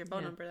it says your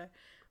phone number there.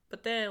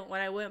 But then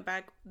when I went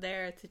back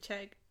there to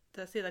check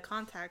to see the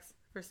contacts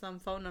for some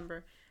phone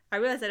number, I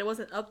realized that it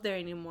wasn't up there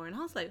anymore, and I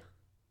was like,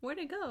 "Where'd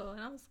it go?" And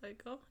I was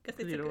like, "Oh, I guess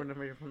they You took don't it."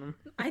 remember your phone number.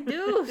 I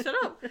do. Shut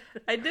up.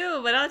 I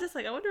do, but I was just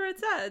like, I wonder where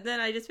it's at. And then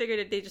I just figured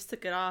that they just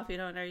took it off, you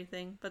know, and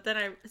everything. But then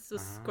I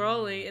was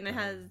scrolling,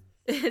 and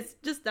it's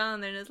just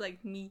down there, and it's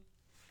like me.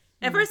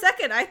 And for a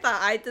second, I thought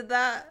I did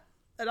that,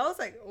 and I was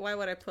like, why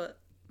would I put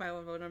my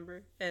own phone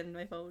number and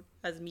my phone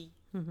as me?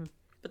 Mm-hmm.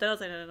 But then I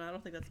was like, no, I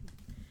don't think that's me.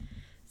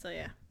 So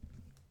yeah,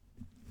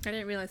 I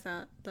didn't realize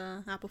that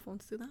the Apple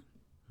phones do that.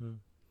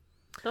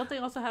 Don't they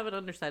also have it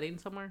under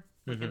settings somewhere?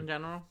 Like in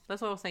general?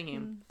 That's what I was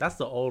thinking. That's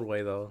the old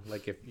way though.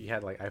 Like if you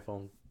had like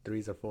iPhone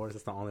 3s or 4s,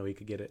 that's the only way you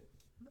could get it.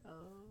 Oh.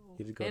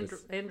 You just go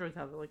Androids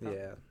have it like that.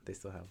 Yeah, they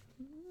still have.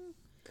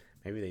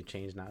 Maybe they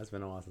changed now. It's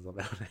been a while since I've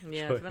had an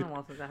Yeah, Android. it's been a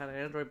while since I had an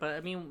Android. But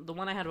I mean, the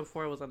one I had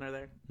before was under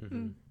there.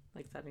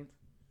 Like settings.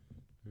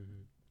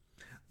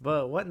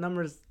 But what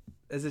numbers?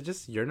 Is it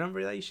just your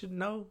number that you should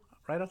know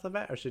right off the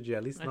bat? Or should you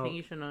at least I know? think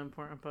you should know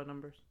important phone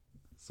numbers.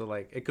 So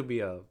like it could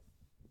be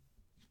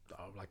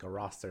like a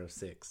roster of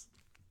 6.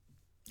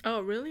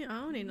 Oh really?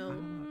 I only know.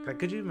 Like,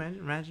 could you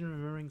imagine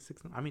remembering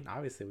 6? I mean,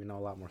 obviously we know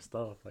a lot more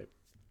stuff. Like,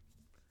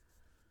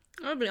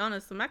 I'll be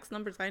honest. The max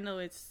numbers I know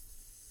is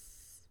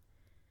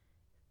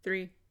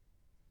 3,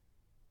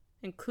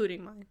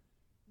 including mine.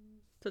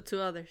 So 2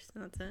 others.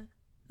 And that's it.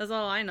 That's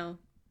all I know.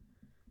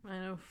 I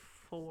know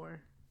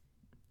 4.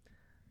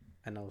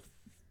 I know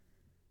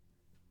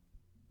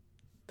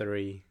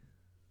 3,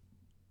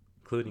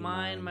 including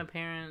Mine, my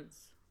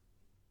parents,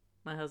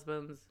 my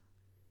husband's,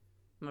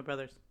 my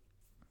brother's.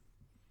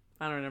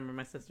 I don't remember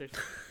my sister's.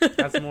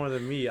 That's more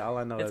than me. All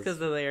I know It's is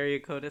because of the area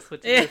code is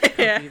switching. Yeah. It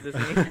confuses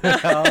me.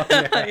 Oh,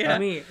 yeah. Yeah. I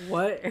mean,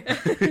 what?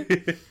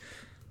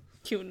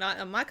 Cute, not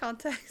in my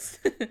contacts.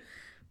 But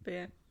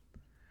yeah.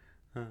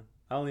 Huh.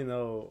 I only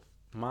know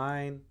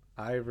mine,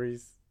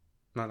 Ivory's.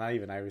 No, not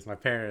even Ivory's. My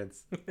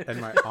parents and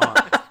my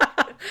aunt.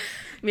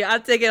 Yeah,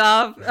 I'll take it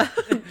off.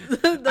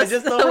 I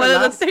just know her one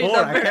of the last 3 4.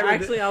 I numbers. can't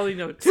Actually, I only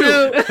know 2.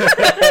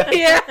 2.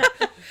 Yeah.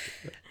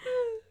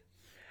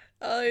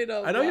 I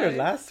know. I know your mine.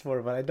 last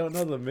 4, but I don't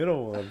know the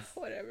middle ones.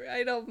 Whatever.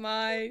 I know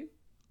mine,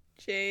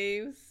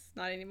 James,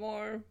 not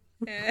anymore,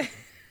 and,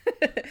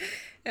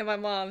 and my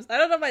mom's. I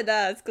don't know my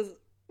dad's because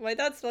my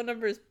dad's phone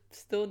number is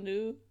still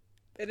new,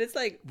 and it's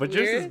like. But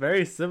weird. yours is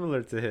very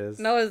similar to his.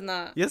 No, it's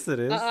not. Yes, it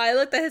is. I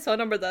looked at his phone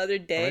number the other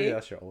Maybe day.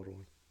 that's your old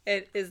one.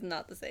 It is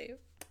not the same.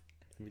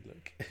 Let me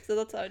look. So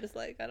that's why I'm just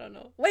like, I don't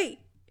know.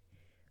 Wait,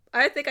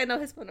 I think I know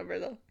his phone number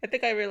though. I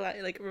think I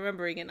realize, like,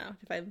 remembering it now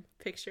if I'm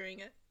picturing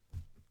it.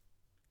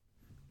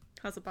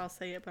 I was about to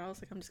say it, but I was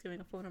like, I'm just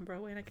giving a phone number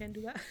away, and I can't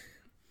do that.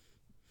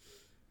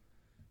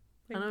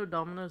 I know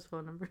Domino's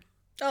phone number.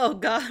 Oh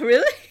God,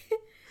 really?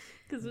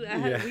 Because we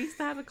Yeah. used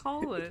to have to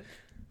call it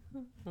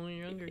when we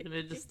were younger, and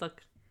it just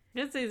stuck.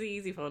 It's an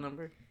easy phone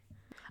number.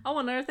 Oh,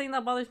 another thing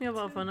that bothers me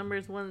about phone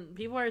numbers when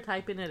people are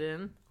typing it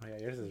in Oh yeah,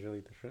 yours is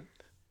really different.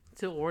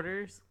 to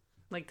orders,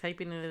 like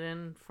typing it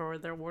in for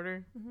their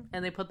order,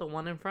 and they put the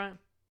 1 in front.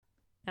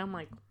 And I'm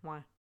like,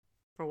 why?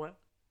 For what?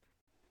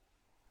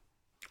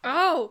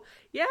 Oh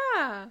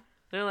yeah.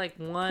 They're like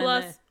 1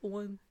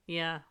 +1.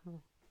 Yeah.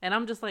 And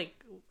I'm just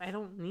like, I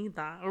don't need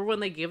that. Or when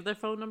they give their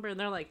phone number and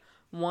they're like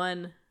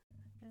 1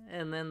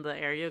 and then the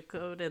area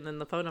code and then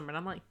the phone number. And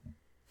I'm like,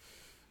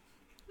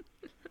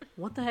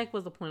 what the heck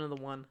was the point of the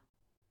 1?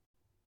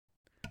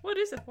 What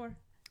is it for?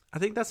 I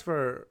think that's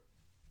for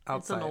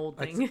outside. It's an old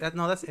Like, thing.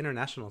 no, that's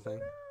international thing.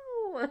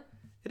 No.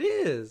 It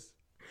is.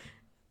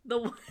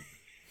 The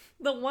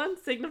the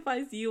 1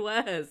 signifies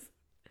U.S.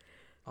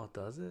 Oh,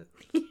 does it?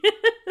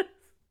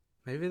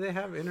 Maybe they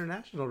have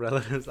international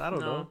relatives. I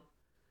don't know.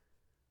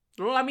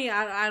 Well, I mean,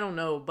 I don't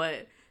know,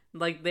 but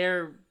like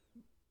they're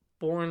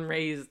born,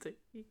 raised,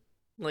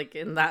 like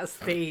in that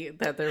state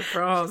that they're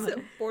from.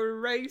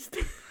 Born raised.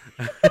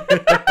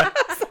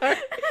 Sorry.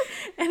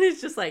 And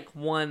it's just like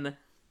 1, and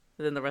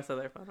then the rest of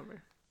their phone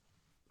number.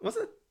 Was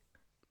it?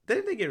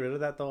 Didn't they get rid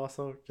of that though?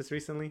 Also, just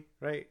recently,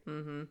 right?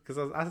 Mm-hmm. Because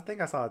I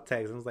think I saw a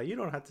text and it was like, you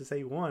don't have to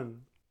say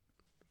 1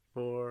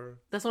 for.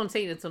 That's what I'm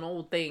saying. It's an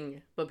old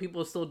thing, but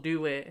people still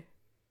do it.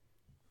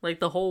 Like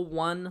the whole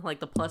 1, like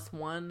the +1.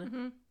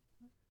 Mm-hmm.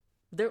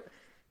 There,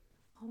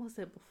 what was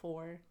it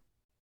before?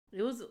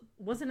 It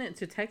wasn't it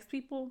to text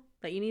people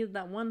that you needed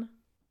that 1,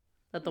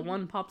 that the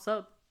 1 pops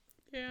up?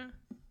 Yeah,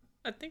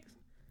 I think so.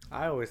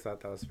 I always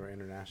thought that was for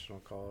international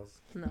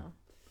calls.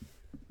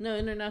 No,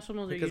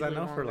 internationals are Because I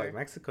usually know for longer. like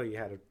Mexico, you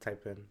had to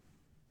type in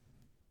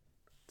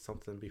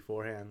something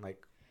beforehand,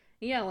 like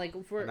Yeah, like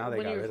for Now they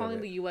when got you're rid of calling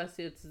it. the US,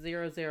 it's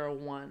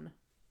 001.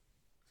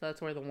 So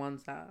that's where the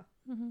one's at.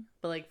 Mm-hmm.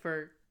 But like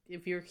for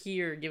if you're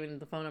here giving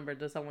the phone number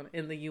to someone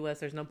in the US,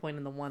 there's no point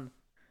in the one.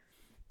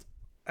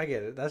 I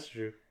get it. That's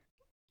true.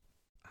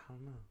 I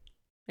don't know.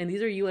 And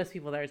these are US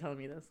people that are telling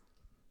me this.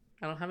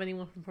 I don't have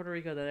anyone from Puerto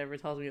Rico that ever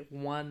tells me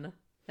one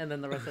and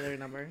then the rest of their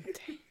number.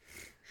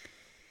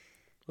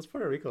 What's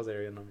Puerto Rico's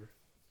area number?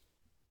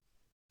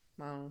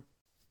 I don't know.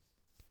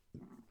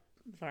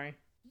 Sorry.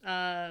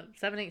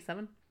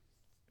 787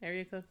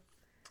 area code.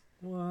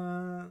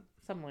 What?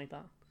 Something like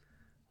that.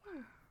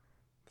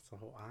 That's a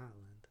whole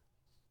island.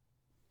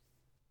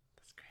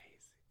 That's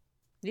crazy.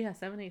 Yeah,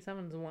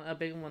 787 is a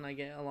big one I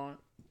get a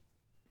lot.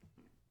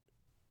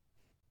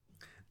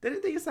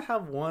 Didn't they used to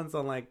have ones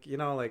on like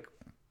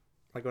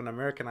when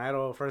American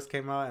Idol first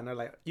came out and they're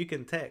like you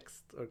can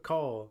text or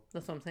call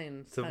That's what I'm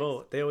saying. to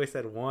vote. They always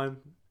said one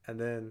and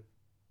then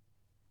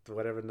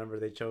whatever number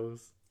they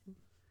chose.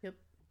 Yep.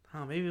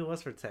 Oh, maybe it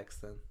was for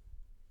text then.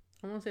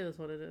 I want to say that's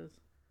what it is.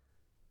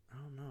 I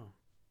don't know.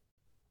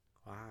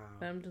 Wow.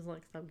 But I'm just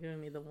like, stop giving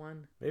me the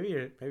one. Maybe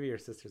your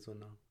sisters will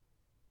know.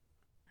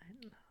 I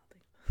don't know.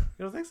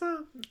 You don't think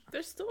so?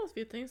 There's still a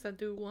few things that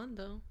do one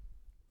though.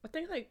 I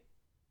think like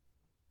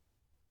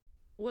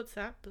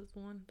WhatsApp does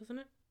one, doesn't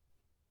it?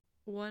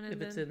 One and If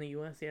then it's in the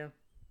US, yeah.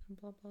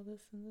 blah blah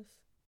this and this.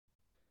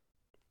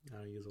 I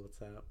don't use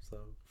WhatsApp, so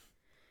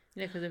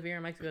Yeah, because if you're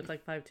in Mexico, it's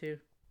like 5-2,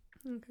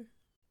 Okay.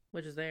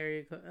 which is the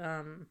area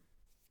code.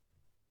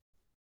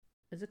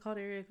 Is it called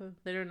area code?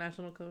 The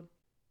international code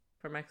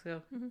for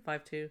Mexico, Mhm.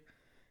 5-2,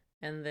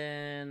 and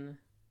then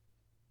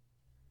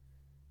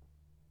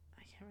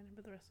I can't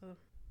remember the rest of them.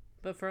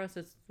 But for us,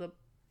 it's the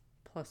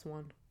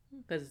 +1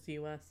 because it's the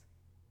US.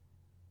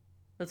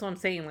 That's what I'm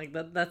saying. Like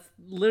that's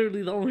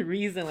literally the only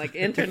reason. Like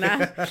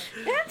international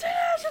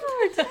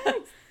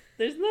text.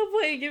 There's no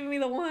point in giving me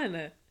the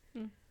one.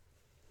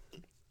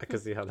 I can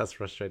see how that's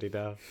frustrating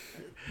now.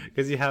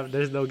 Because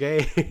there's no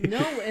gay. No,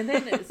 and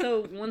then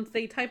so once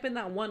they type in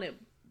that one, it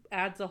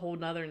adds a whole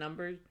nother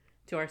number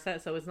to our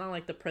set. So it's not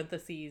like the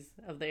parentheses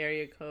of the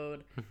area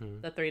code,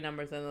 the 3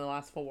 numbers, and the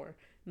last 4.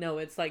 No,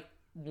 it's like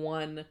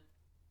 1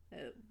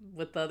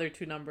 with the other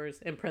 2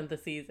 numbers in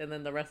parentheses, and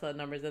then the rest of the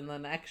numbers, and then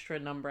an extra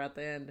number at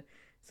the end.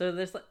 So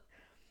there's like,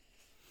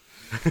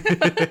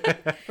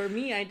 for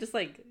me, I just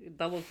like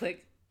double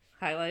click,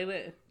 highlight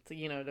it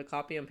to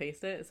copy and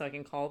paste it so I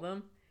can call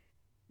them,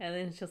 and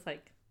then it's just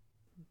like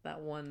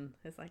that one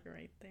is like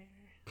right there.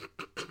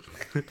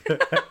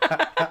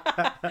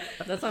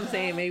 That's what I'm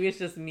saying. Maybe it's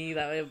just me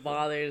that it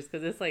bothers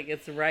because it's like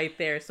it's right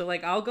there. So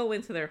like I'll go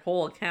into their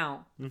whole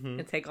account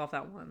and take off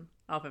that one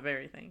off of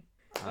everything.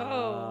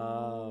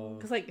 Oh.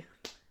 Because like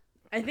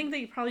I think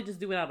they probably just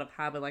do it out of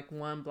habit, like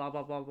one blah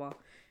blah blah blah,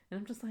 and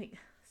I'm just like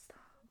stop.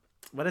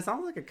 But it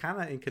sounds like it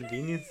kind of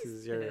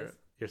inconveniences your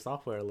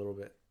software a little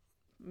bit.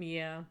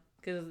 Yeah,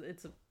 because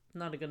it's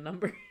not a good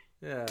number.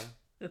 Yeah.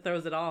 It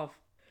throws it off.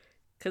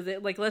 Because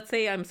it like let's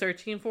say I'm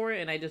searching for it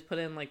and I just put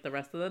in like the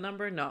rest of the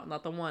number. No,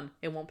 not the one.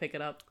 It won't pick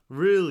it up.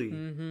 Really?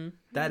 Mm-hmm.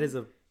 That is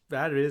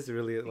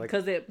really like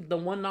because the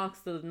one knocks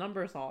the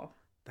numbers off.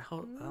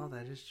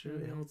 that is true.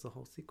 It holds the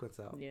whole sequence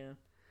out. Yeah.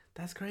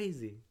 That's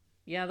crazy.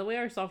 Yeah, the way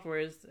our software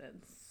is,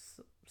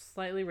 it's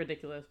slightly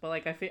ridiculous. But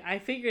like I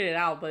figured it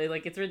out, but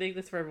like it's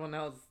ridiculous for everyone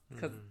else.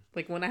 Because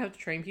like when I have to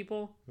train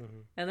people,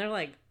 and they're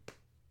like,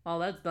 "Oh,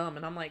 that's dumb,"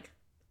 and I'm like,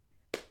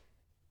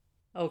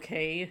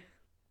 "Okay,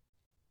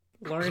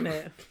 learn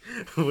it."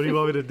 What do you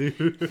want me to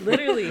do?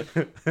 Literally.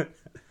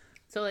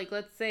 So like,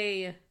 let's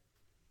say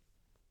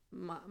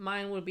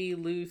mine would be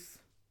loose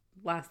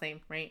last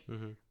name, right?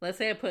 Let's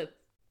say I put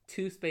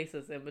 2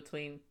 spaces in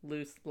between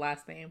loose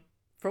last name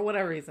for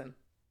whatever reason.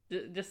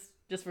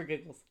 Just for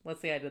giggles.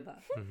 Let's say I did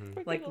that.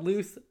 Like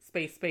loose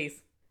space,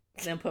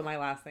 then put my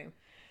last name.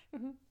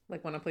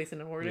 Like when I'm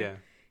placing an order. Yeah.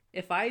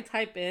 If I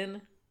type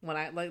in when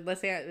I like, let's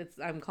say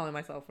I'm calling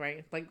myself,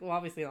 right? Like, well,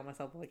 obviously not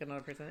myself, but like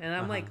another person, and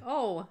I'm like,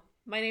 oh,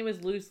 my name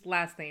is Luce,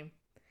 last name,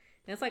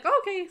 and it's like,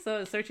 okay,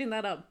 so searching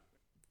that up,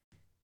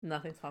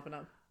 nothing's popping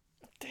up.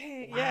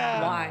 Dang,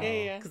 yeah. Why?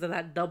 Yeah. Because of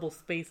that double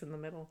space in the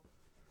middle.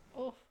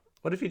 Oh.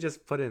 What if you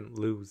just put in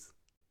lose?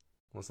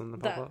 Will something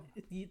pop up?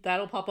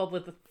 That'll pop up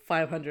with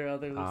 500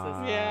 other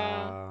Luces.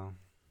 Yeah.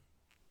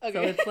 Okay.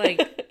 So it's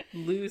like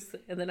loose,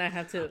 and then I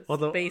have to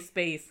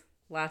space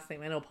last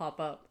name, and it'll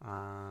pop up.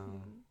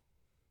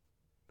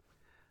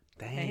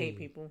 Dang. I hate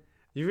people.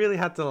 You really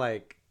have to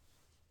like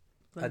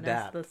Finesse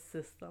adapt the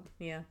system.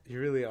 Yeah.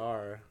 You really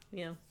are.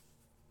 Yeah.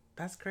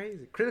 That's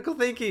crazy. Critical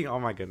thinking. Oh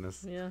my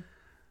goodness. Yeah.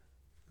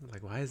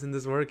 Like, why isn't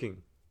this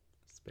working?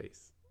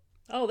 Space.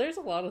 Oh, there's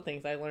a lot of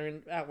things I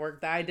learned at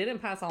work that I didn't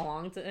pass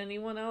along to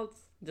anyone else.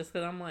 Just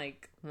because I'm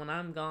like, when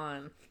I'm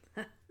gone,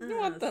 You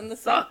want them to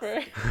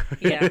suffer.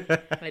 Yeah,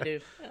 I do.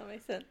 That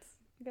makes sense.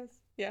 I guess.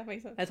 Yeah,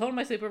 makes sense. I told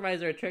my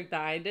supervisor a trick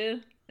that I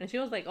did, and she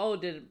was like, "Oh,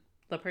 did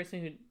the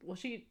person who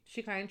she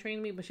kind of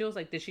trained me?" But she was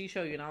like, "Did she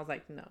show you?" And I was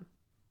like, "No."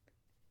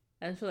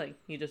 And she's like,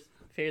 "You just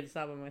figured this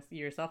out by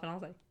yourself?" And I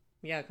was like,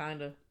 "Yeah,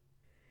 kind of."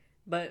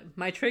 But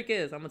my trick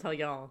is, I'm gonna tell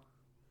y'all,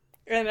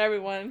 And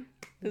everyone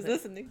who's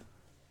listening.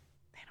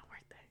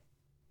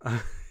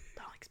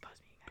 Don't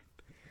expose me,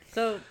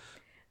 guys.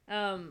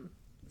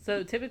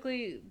 So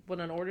typically when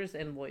an order's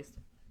invoiced,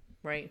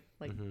 right?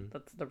 Like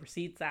that's the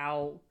receipt's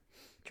out,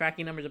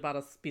 tracking number's about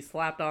to be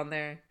slapped on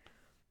there.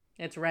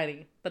 It's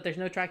ready, but there's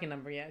no tracking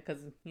number yet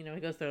because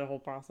it goes through the whole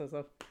process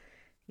of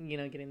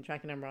getting the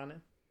tracking number on it.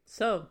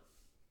 So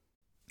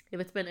if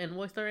it's been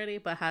invoiced already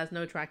but has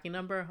no tracking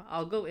number,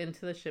 I'll go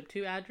into the ship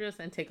to address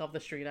and take off the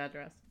street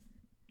address.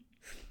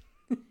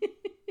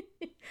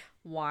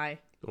 Why?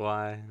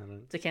 Why? I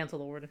don't... To cancel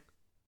the order.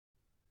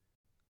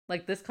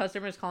 Like, this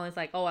customer's calling, it's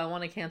like, oh, I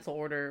want to cancel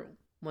order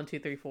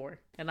 1234.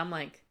 And I'm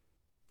like,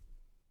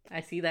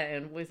 I see that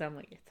invoice, I'm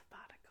like, it's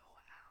about to go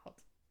out.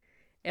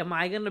 Am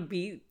I going to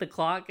beat the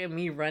clock and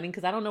me running?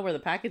 Because I don't know where the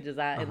package is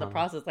at in the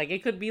process. Like,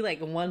 it could be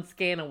like one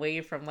scan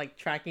away from like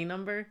tracking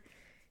number.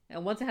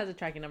 And once it has a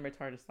tracking number, it's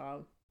hard to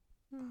stop.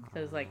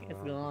 Because like,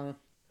 it's gone.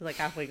 It's like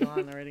halfway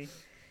gone already.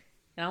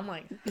 And I'm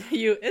like,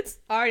 it's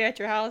already at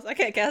your house. I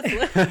can't cancel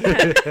it.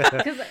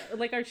 Because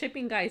like our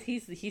shipping guys,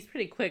 he's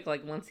pretty quick.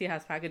 Like once he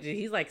has packages,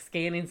 he's like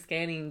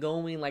scanning,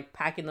 going, like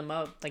packing them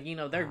up. Like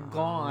they're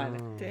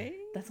gone. Dang.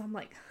 That's why I'm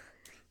like,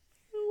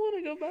 I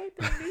want to go back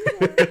to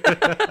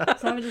do that.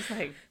 So I'm just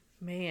like,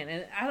 man,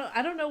 and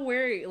I don't know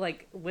where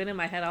like went in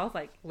my head. I was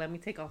like, let me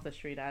take off the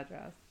street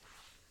address.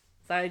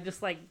 So I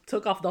just like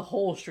took off the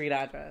whole street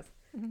address.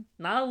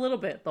 Not a little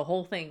bit, the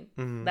whole thing.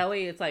 That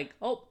way it's like,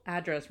 oh,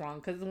 address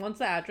wrong. Because once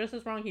the address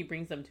is wrong, he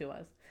brings them to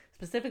us.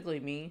 Specifically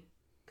me.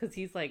 Because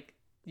he's like,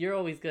 you're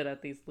always good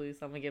at these, Lou, so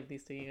I'm going to give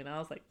these to you. And I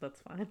was like, that's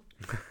fine.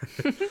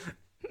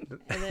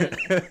 And then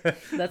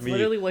that's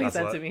literally what he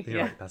said to me.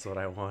 Yeah. Like, that's what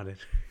I wanted.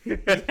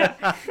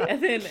 Yeah.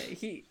 And then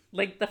he,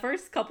 like, the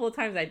first couple of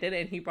times I did it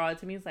and he brought it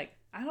to me, he was like,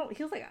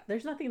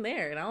 there's nothing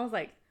there. And I was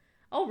like,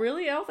 oh,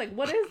 really? I was like,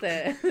 what is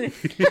that?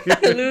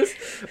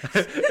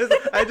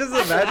 I just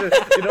imagine,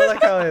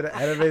 like how in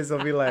animes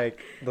there'll be like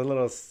the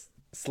little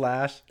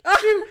slash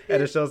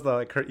and it shows the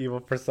like her evil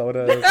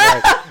persona. It's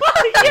like,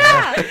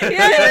 yeah.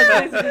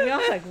 I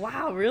was like,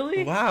 wow,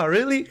 really? Wow,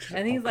 really?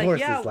 And he's of like, course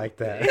yeah. It's like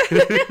that.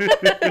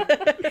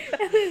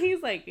 And then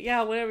he's like,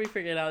 yeah, whatever you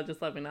figure it out,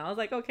 just let me know. I was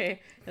like,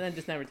 okay. And then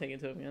just never take it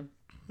to him again.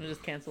 And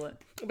just cancel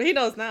it. But he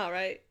knows now,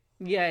 right?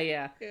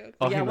 Yeah.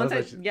 Oh, Yeah,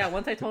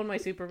 once I told my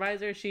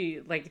supervisor,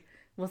 she like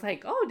was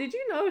like, oh, did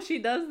you know she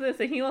does this?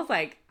 And he was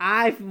like,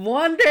 I've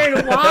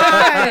wondered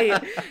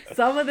why.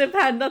 Some of them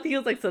had nothing. He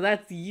was like, so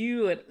that's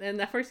you. And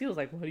at first he was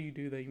like, why do you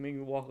do that? You make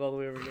me walk all the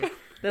way over here.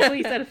 That's what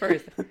he said at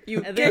first.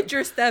 Get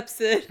your steps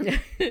in.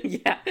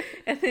 Yeah.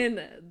 And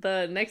then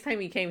the next time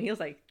he came, he was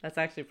like, that's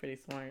actually pretty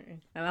smart.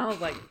 And I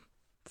was like,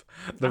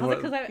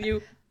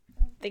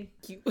 thank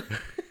you.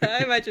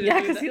 I imagine. Yeah,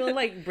 because he'll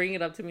like bring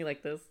it up to me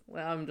like this.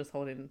 Well, I'm just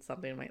holding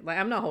something in my, like,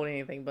 I'm not holding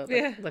anything, but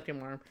like, lifting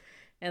my arm.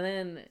 And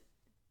then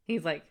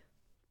he's like,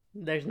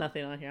 there's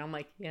nothing on here. I'm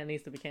like, yeah, it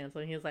needs to be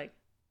canceled. And he was like,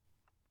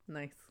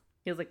 nice.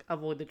 He was like,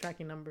 avoid the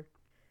tracking number.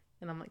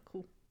 And I'm like,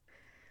 cool.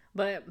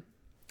 But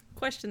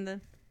question then,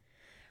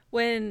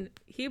 when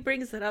he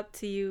brings it up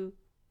to you,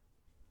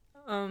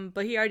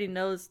 but he already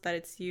knows that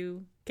it's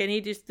you, can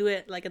he just do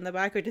it like in the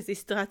back, or does he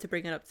still have to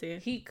bring it up to you?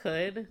 He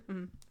could,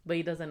 but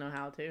he doesn't know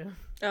how to.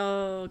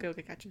 Oh, okay,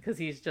 gotcha. Because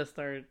he's just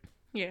our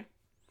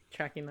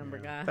tracking number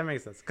guy. That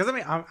makes sense. Because I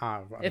mean,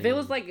 if it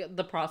was like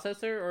the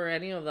processor or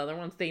any of the other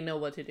ones, they know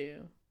what to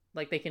do.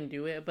 Like they can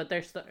do it, but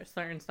there's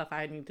certain stuff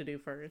I need to do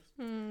first.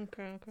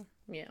 Okay.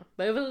 Yeah,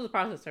 but if it was a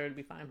processor, it'd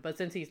be fine. But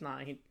since he's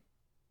not,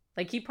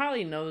 he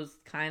probably knows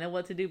kind of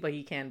what to do, but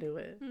he can't do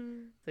it.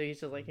 So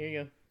he's just like, here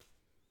you go.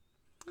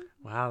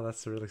 Wow,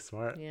 that's really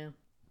smart. Yeah.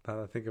 Now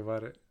that I think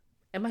about it.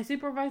 And my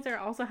supervisor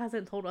also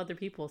hasn't told other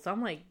people, so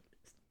I'm like,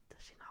 does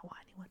she not want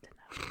anyone to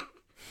know?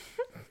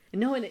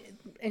 No,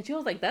 and she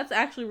was like, that's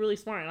actually really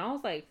smart. And I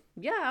was like,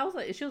 yeah. I was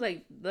like, she was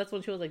like, that's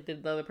when she was like,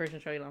 did the other person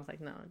show you? And I was like,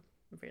 no,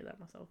 I figured that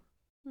myself.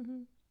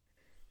 And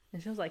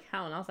she was like,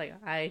 how? And I was like,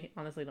 I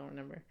honestly don't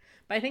remember.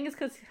 But I think it's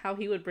because how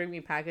he would bring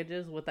me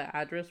packages with the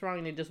address wrong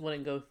and it just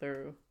wouldn't go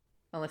through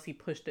unless he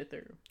pushed it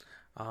through.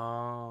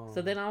 Oh.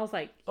 So then I was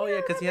like, oh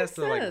yeah, because he has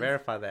to like sense.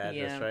 verify the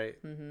address, right?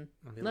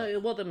 No,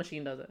 like... well, the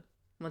machine does it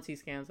once he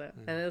scans it,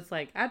 and it's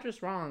like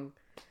address wrong,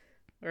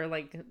 or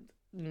like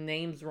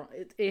names wrong.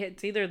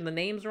 It's either the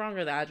name's wrong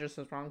or the address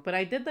is wrong. But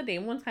I did the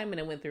name one time and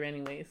it went through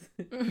anyways.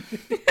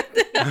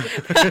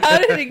 How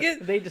did it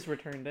get? They just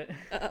returned it.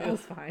 It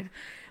was fine.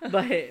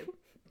 But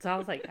so I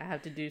was like, I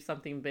have to do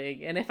something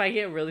big. And if I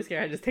get really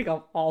scared, I just take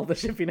off all the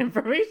shipping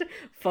information,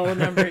 phone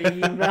number,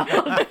 email,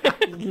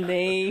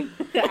 name,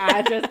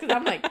 address. Because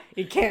I'm like,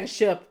 it can't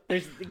ship.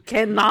 It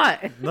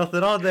cannot.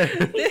 Nothing on there.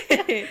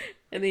 And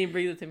then he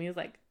brings it to me. He's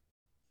like,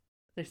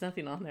 there's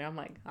nothing on there. I'm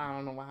like, I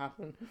don't know what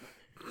happened.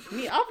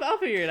 I'll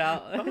figure it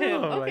out. Oh, okay.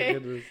 my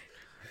goodness.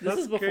 This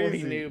is before crazy.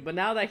 he knew, but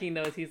now that he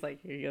knows, he's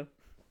like, here you go.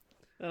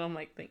 And I'm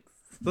like, thanks.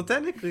 So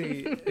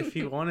technically, if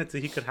he wanted to,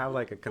 he could have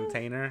like a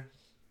container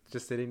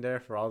just sitting there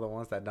for all the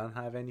ones that don't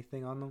have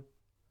anything on them.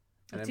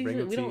 And then bring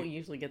them We to don't you.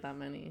 usually get that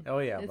many. Oh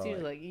yeah, it's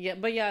usually like yeah,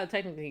 but yeah,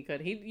 technically he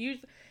could.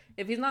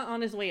 If he's not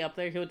on his way up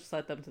there, he'll just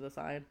let them to the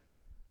side.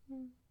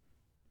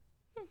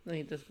 Then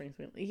he just brings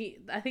me.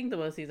 I think the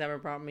most he's ever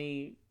brought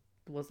me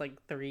was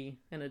like 3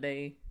 in a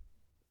day.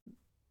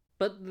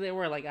 But they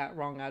were like at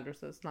wrong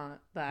addresses,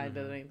 not that I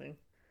did anything.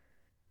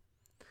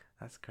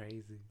 That's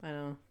crazy. I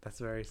know. That's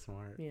very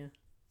smart. Yeah.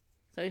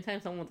 So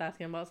anytime someone's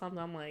asking about something,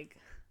 I'm like,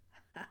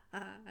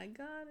 I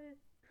got it.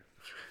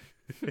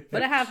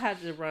 But I have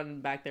had to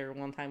run back there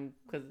one time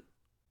because,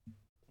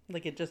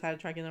 like, it just had a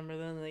tracking number.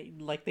 Then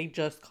they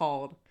just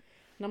called,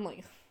 and I'm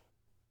like,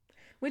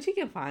 which he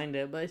can find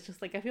it, but it's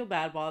just like I feel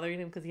bad bothering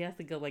him because he has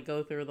to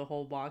go through the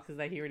whole boxes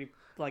that he already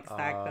like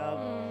stacked up,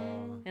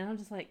 and I'm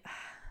just like,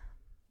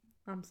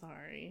 I'm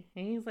sorry,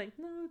 and he's like,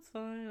 no, it's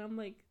fine. I'm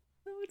like,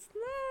 no, it's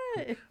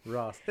not.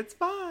 Ross, it's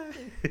fine.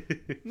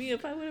 Me,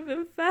 if I would have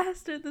been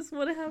faster, this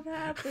wouldn't have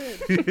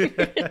happened.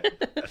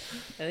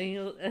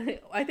 And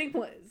I think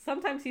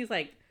sometimes he's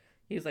like,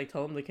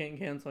 tell him they can't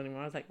cancel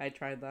anymore. I was like, I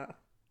tried that.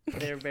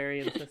 They're very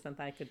insistent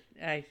that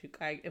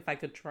if I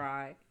could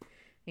try.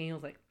 And he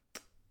was like,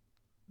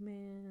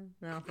 man.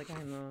 And I was like,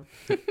 I know.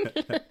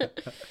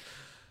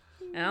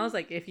 And I was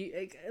like, if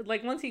you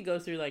like, once he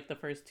goes through like the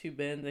first 2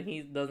 bins and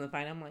he doesn't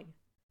find it, I'm like,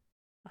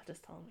 I'll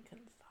just tell him I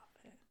couldn't stop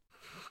it.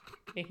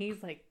 And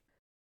he's like,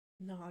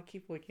 no, I'll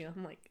keep looking.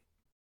 I'm like,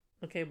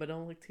 okay, but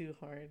don't look too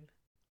hard.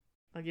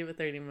 I'll give it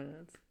 30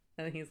 minutes.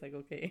 And then he's like,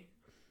 okay.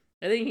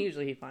 I think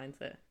usually he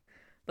finds it.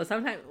 But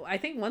sometimes, I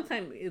think one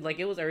time, like,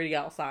 it was already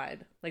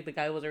outside. Like, the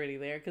guy was already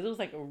there. Because it was,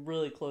 like, a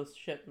really close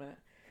shipment.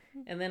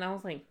 And then I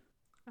was like,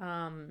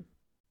 I'm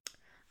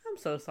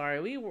so sorry.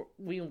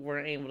 We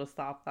weren't able to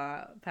stop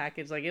that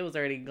package. Like, it was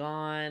already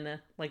gone.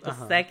 Like,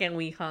 the second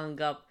we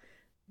hung up,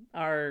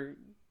 our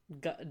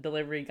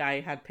delivery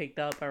guy had picked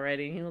up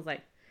already. And he was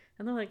like,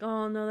 and they're like,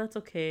 oh, no, that's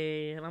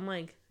okay. And I'm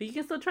like, but you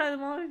can still try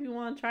them all if you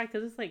want to try.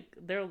 Because it's like,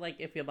 they're like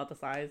iffy about the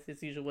size.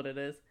 It's usually what it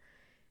is.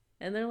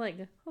 And they're like,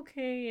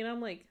 okay. And I'm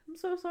like, I'm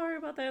so sorry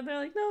about that. And they're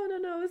like,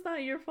 no, it's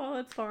not your fault.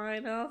 It's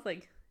fine. And I was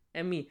like,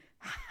 and me.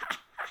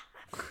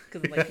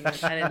 Because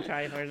like, I didn't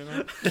try hard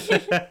enough.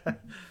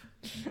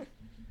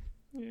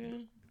 Yeah.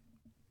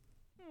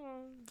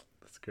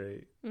 That's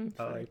great. I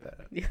Sorry. like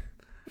that. Yeah.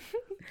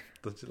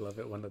 Don't you love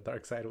it when the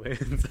dark side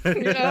wins?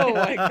 Oh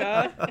my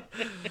god.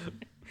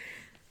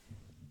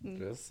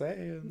 Just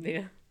saying.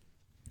 Yeah.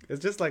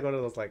 It's just like one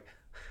of those like.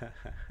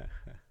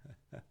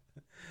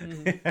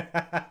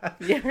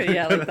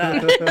 Yeah, like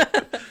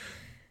that.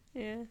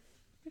 Yeah,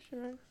 for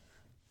sure.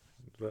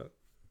 But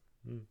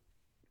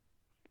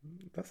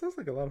that sounds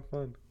like a lot of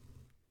fun.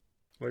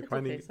 Like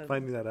It's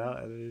finding that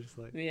out, and then you're just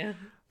like, Yeah.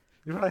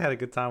 you probably had a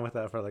good time with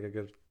that for like a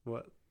good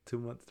 2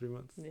 months, 3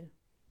 months. Yeah.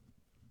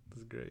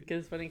 That's great.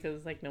 Because it's funny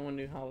because like no one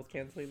knew how I was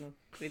canceling them.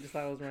 They just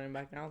thought I was running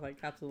back, and I was like,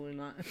 absolutely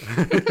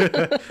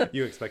not.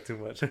 You expect too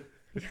much.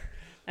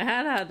 I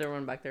had to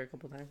run back there a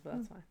couple times, but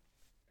that's fine.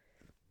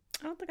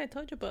 I don't think I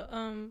told you, but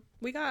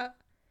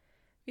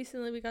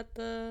recently we got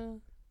the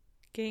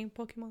game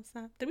Pokemon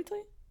Snap. Did we tell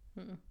you?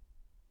 Mm-mm.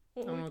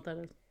 I don't know what that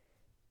is.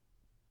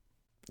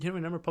 You don't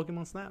remember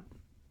Pokemon Snap?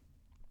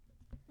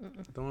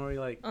 Mm-mm. Don't worry,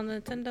 like On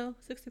the Nintendo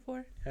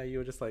 64. yeah, you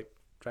would just like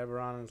drive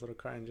around in this little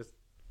car and just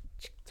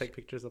take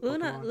pictures of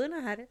Luna Pokemon.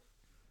 Luna had it.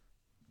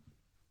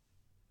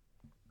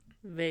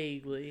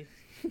 Vaguely.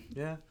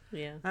 Yeah.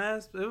 Yeah. I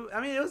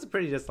mean, it was a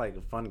pretty just like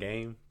a fun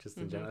game, just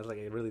in general. It's like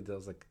it really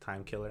does like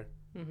time killer,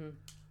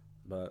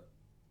 but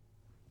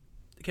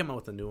it came out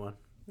with a new one.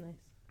 Nice.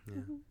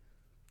 Yeah,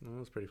 it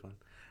was pretty fun.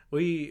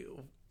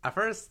 At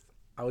first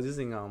I was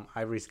using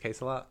Ivory's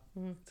case a lot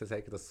to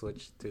take the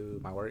Switch to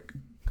my work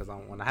because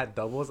when I had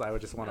doubles, I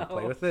would just want to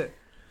play with it.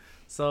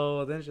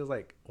 So then she was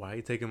like, "Why are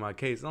you taking my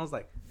case?" And I was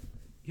like,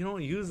 "You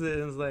don't use it."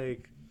 And it's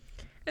like,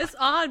 It's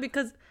odd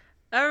because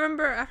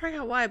I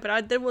forgot why, but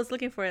I was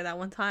looking for it that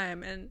one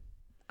time, and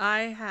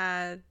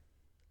I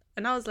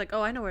was like,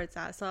 oh, I know where it's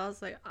at. So I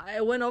was like,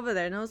 I went over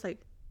there, and I was like,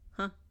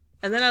 huh?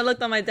 And then I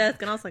looked on my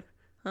desk, and I was like,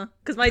 huh?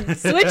 Because my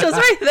Switch was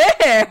right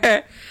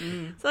there.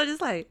 So I was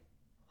just like,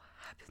 what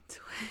happened to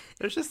it?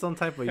 there's just some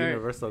type of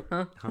universal.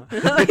 Huh?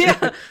 Oh,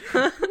 yeah.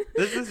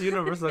 There's this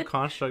universal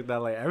construct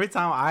that like every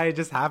time I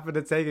just happen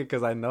to take it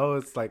because I know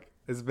it's like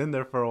it's been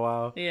there for a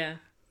while. Yeah.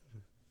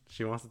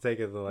 She wants to take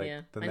it the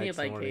I need next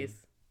to buy morning. case.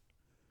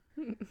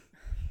 I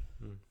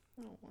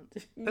don't want to.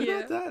 It's Yeah.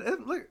 not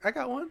that. Look, I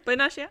got one. But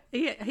not yet.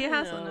 He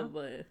has I one know, now.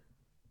 but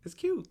It's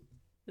cute.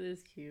 it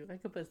is cute. I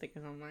could put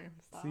stickers on mine.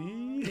 Stop.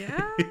 See?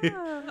 Yeah.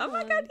 Oh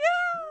my god,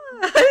 yeah.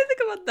 I didn't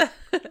think about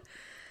that.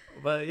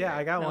 But yeah,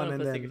 I got I one, wanna and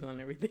put then stickers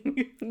on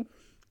everything.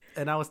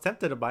 and I was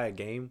tempted to buy a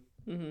game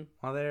Mm-hmm.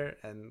 on there,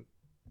 and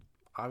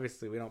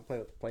obviously we don't play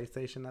with the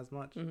PlayStation as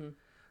much,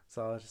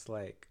 so I was just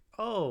like,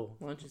 oh,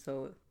 Why don't you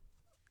sell it?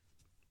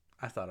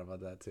 I thought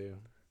about that too,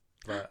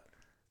 but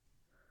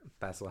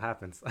that's what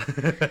happens. I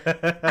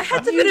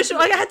had to finish.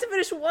 Like, I had to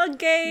finish one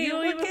game. You don't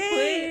one even game.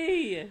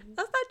 play.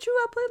 That's not true.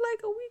 I played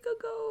like a week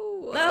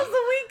ago. That was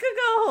a week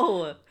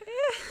ago.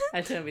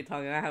 I shouldn't be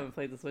talking. I haven't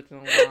played the Switch in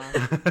a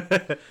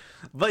while.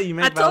 But you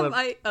I make told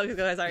valid. okay,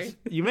 go ahead. Sorry.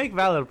 You make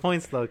valid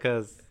points though,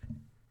 because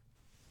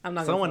I'm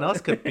not. someone gonna else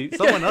sell could it. be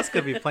someone else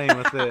could be playing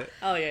with it.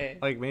 Oh yeah.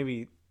 Like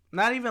maybe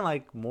not even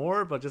like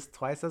more, but just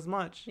twice as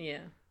much. Yeah.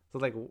 So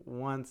like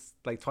once,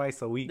 like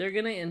twice a week. They're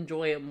gonna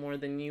enjoy it more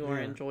than you are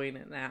Yeah. enjoying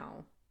it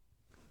now.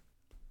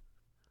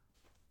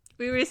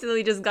 We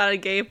recently just got a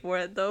game for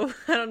it though.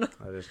 I don't know.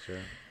 That is true.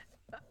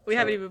 We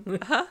haven't even.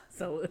 Huh?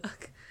 So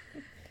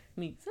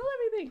me sell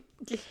everything.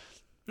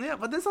 Yeah,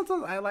 but then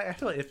sometimes I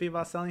feel iffy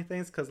about selling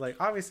things because like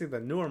obviously the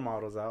newer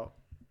model's out.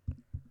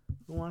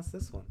 Who wants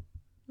this one?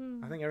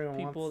 I think everyone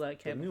People wants that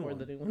can't the new afford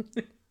one. the new one.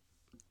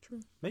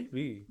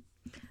 Maybe.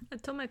 I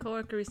told my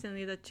coworker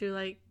recently that you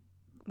like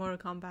Mortal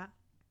Kombat,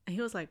 and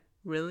he was like,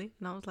 "Really?"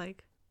 And I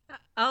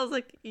was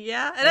like,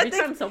 "Yeah." And Every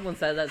time someone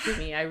says that to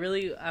me,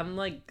 I'm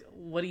like,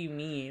 what do you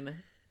mean?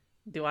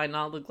 Do I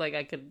not look like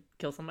I could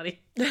kill somebody?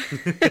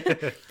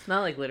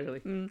 Not like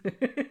literally.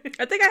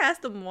 I think I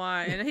asked him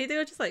why, and they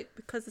were just like,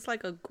 because it's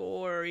like a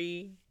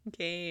gory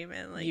game,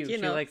 and like She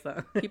know, likes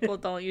that. people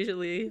don't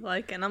usually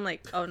like. And I'm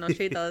like, oh no,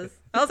 she does.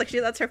 I was like,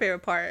 that's her favorite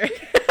part.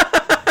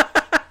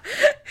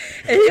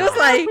 And he was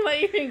like,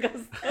 My earring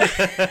goes.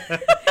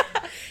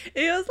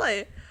 he was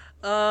like,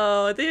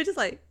 oh, and then you're just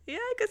like, yeah,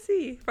 I could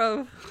see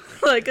from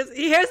like, cause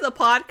he hears the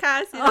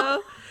podcast, you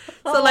know.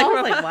 So like, I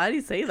was from- like, why do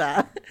you say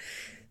that?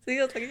 So he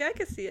was like, yeah, I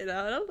can see it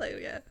now. And I was like,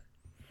 yeah.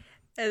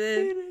 And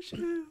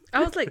then I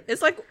was like,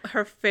 it's like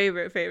her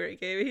favorite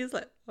game. He's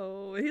like,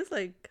 oh, and he's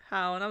like,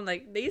 how? And I'm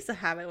like, they used to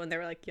have it when they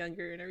were like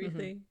younger and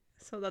everything.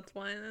 So that's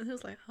why. And he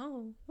was like,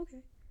 oh,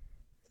 okay.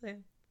 So yeah.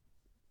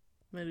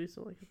 I do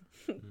still like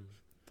it.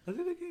 That's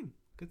a good game.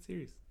 Good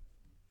series.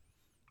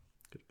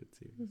 Good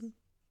series.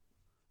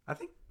 I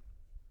think.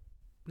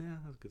 Yeah,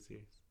 that's a good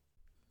series.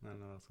 I don't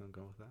know how I was gonna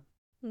go with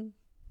that.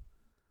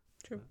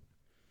 True.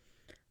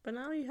 But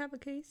now you have a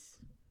case.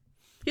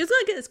 He was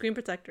gonna get a screen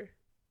protector.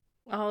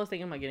 Oh, I was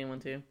thinking about getting one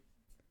too.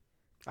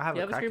 I have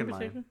You a have a crack screen in mine.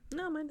 protector?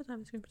 No, mine doesn't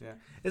have a screen protector.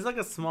 Yeah, it's like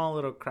a small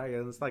little crack.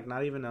 And it's like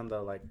not even on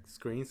the like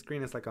screen.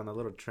 It's like on the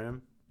little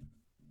trim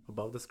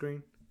above the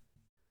screen.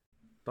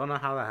 Don't know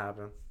how that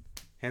happened.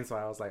 Hence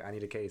why I was like, I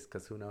need a case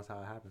because who knows how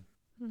it happened.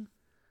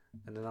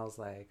 And then I was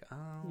like,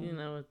 oh, You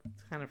know, it's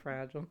kind of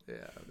fragile.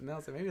 yeah. And then I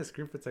was like, maybe a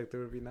screen protector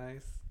would be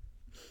nice.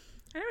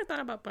 I never thought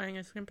about buying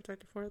a screen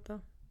protector for it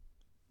though.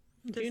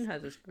 June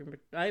has a screen.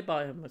 I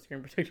bought him a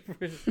screen protector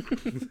for his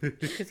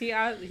because he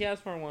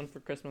asked for one for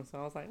Christmas. So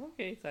I was like,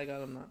 okay, so I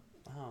got him that.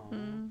 Oh,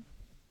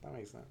 that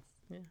makes sense.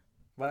 Yeah.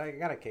 But I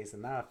got a case,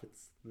 and now if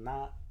it's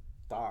not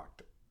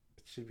docked,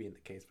 it should be in the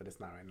case, but it's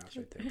not right now. It's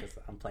right there because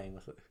I'm playing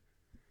with it.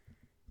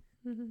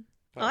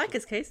 I like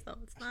his case though.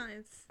 It's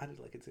nice. I did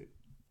like it too.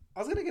 I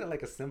was gonna get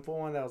like a simple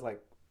one that was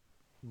like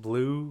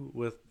blue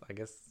with, I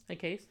guess, A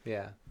case.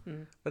 yeah.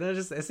 But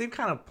it seemed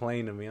kind of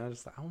plain to me. I was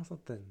just like, I want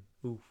something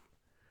oof.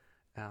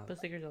 Put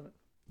stickers on it.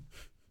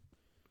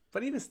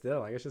 But even still,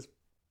 like it's just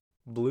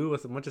blue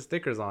with a bunch of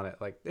stickers on it.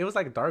 Like it was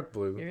like dark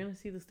blue. You're gonna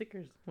see the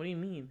stickers. What do you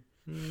mean?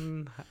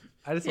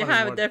 I just You wanted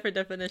have more, different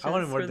definitions. I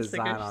wanted more for the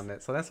design stickers. on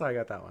it, so that's why I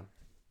got that one.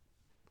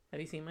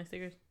 Have you seen my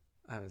stickers?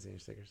 I haven't seen your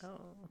stickers.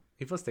 Oh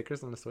You put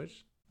stickers on the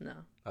Switch? no,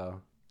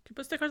 Oh, You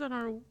put stickers on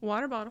our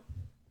water bottle.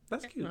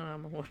 that's cute. no,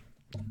 I'm a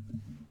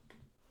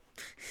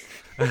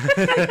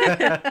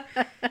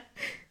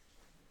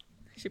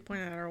She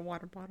pointed at our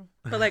water bottle,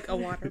 but like a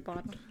water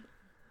bottle,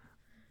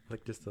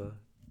 Like just a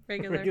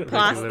regular regular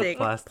plastic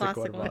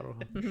water one. bottle.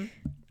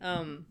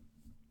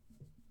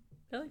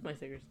 I like my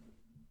stickers,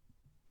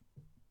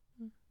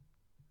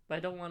 but I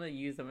don't want to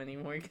use them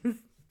anymore because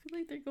I feel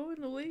like they're going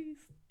to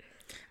waste.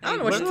 I don't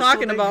know what Where you're else will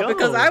talking they about go?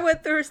 because I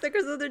went through her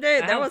stickers the other day.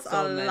 I There have was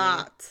so a many.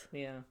 lot.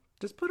 Yeah,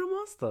 Just put them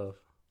on stuff.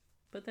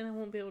 but then I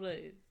won't be able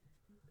to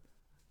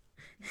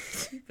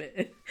keep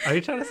it. Are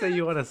you trying to say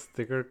you want a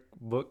sticker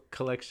book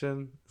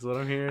collection? Is what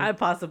I'm hearing. I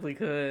possibly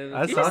could.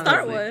 I You saw can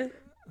start this.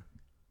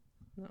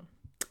 one.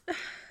 No.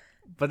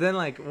 But then,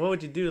 like, what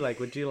would you do? Like,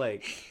 would you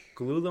like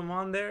glue them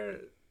on there,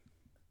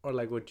 or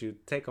like would you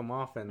take them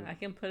off and I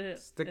can put it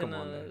Stick in 'em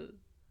on a- there.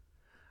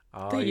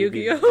 oh, The you'd be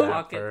Yu-Gi-Oh! that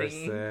Pocket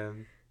thingy.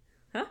 person.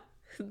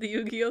 The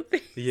Yu-Gi-Oh thing,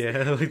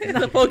 Yeah, like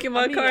the Pokemon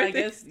I mean, card I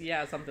thing. guess,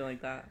 yeah, something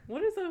like that.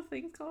 What is those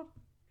things called?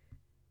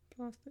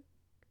 Plastic.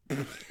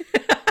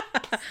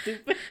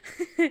 Stupid.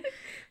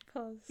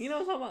 Pause. You know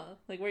what I'm talking about?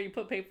 Like where you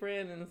put paper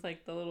in and it's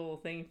like the little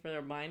thing for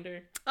their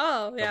binder.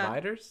 Oh yeah.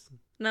 dividers.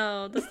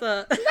 No, that's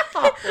the.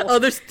 Oh,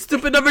 there's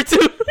stupid number 2.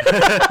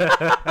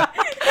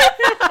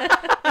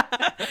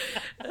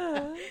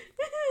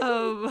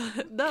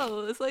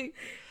 No, it's like,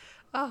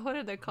 oh, what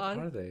are they called?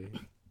 What are they?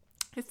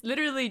 It's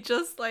literally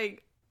just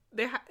like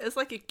it's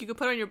like you could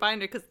put on your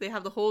binder because they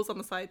have the holes on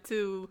the side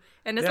too,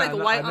 and it's Yeah, like I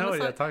know, white I know on the what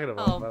side. you're talking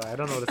about, Oh. but I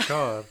don't know what it's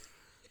called.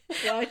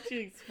 Why'd you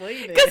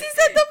explain Because he it?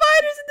 said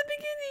dividers in the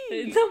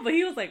beginning. No, but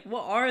he was like,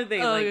 "What are they?"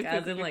 Oh, like, okay,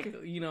 as in, okay, like,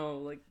 okay. you know,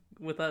 like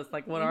with us,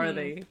 like, what are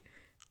they?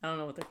 I don't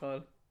know what they're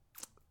called.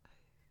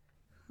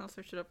 I'll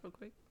search it up real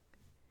quick.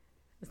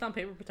 It's not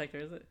paper protector,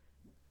 is it?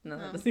 No,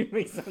 No. that doesn't even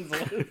make sense.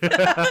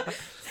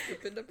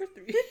 Stupid number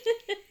 3.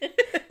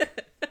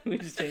 We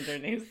just changed our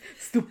names.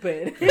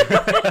 Stupid.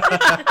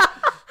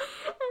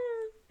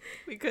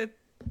 We could.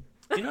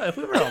 You know, if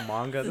we were a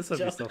manga, this would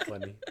be so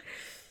funny.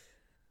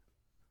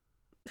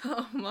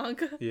 Oh,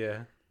 manga.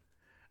 Yeah,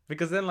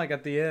 Because then, like,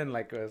 at the end,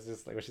 like, it was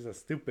just like when she said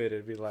stupid,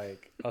 it'd be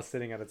like us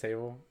sitting at a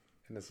table,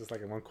 and it's just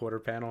like a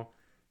 1/4 panel.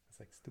 It's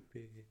like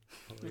stupid.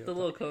 With the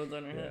little cones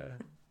on her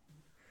head.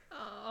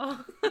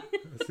 Oh.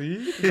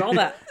 See? Draw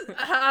that.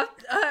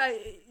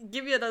 I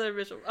give you another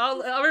visual.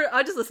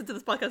 I'll just listen to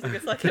this podcast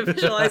again so I can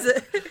visualize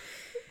it.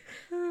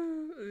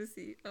 Let me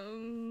see.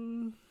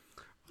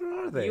 What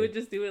are they? You would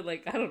just do it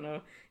like, I don't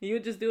know. You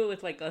would just do it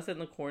with like us in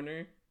the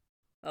corner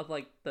of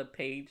like the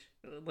page.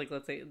 Like,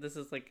 let's say this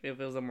is like if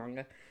it was a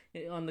manga,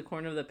 on the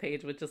corner of the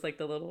page with just like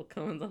the little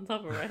cones on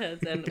top of our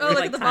heads, and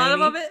like at the tiny.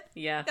 bottom of it.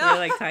 Yeah, we're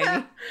like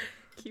tiny.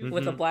 Cute.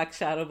 With a black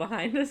shadow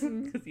behind us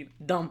because you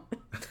dumb.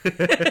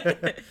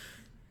 I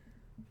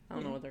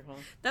don't know what they're called.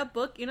 That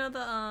book, you know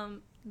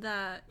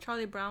that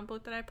Charlie Brown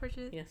book that I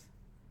purchased? Yes.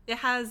 It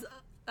has,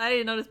 I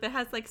didn't notice, but it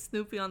has like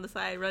Snoopy on the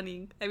side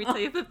running every time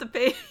you flip the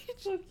page.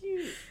 So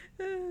cute.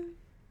 Let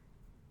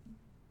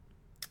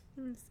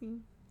me see.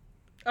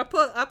 I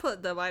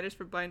put dividers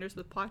for binders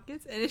with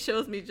pockets, and it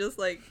shows me just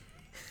like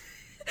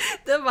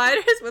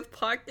dividers with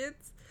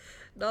pockets.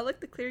 Not like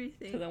the clear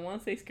thing. Because I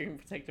want to say screen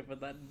protector, but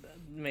that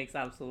makes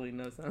absolutely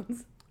no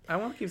sense. I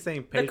want to keep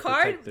saying page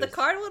The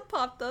card one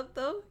popped up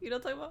though. You know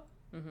what I'm talking about?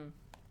 Mm-hmm.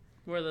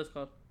 What are those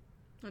called?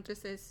 It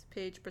just says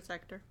page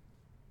protector.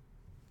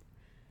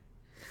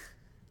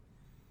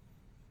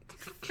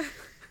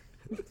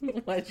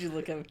 Why'd you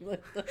look at me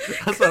like that?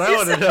 That's what I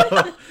want to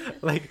know.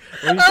 Like,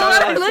 when you I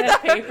talk looked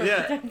about... Paper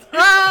protector.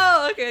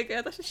 Oh, okay.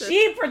 I thought she said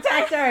Sheet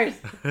protectors!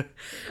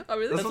 Oh,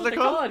 really? That's That's what what they're they're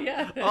called? called,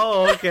 yeah.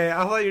 Oh, okay.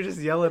 I thought you were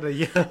just yelling at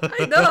you.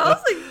 I know. I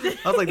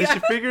was like, did she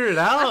figure it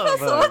out? I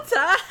feel so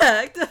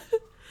attacked.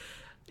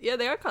 Yeah,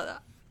 they are called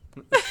that.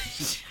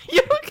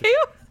 You okay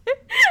with it?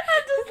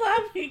 I'm just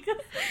laughing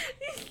because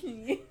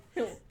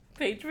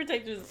page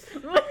protectors.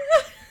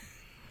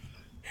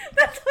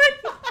 That's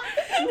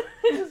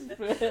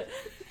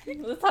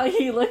how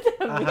you looked at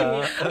me.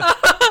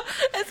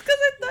 It's because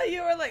I thought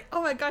you were like,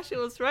 oh my gosh, it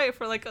was right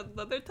for like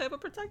another type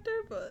of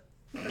protector, but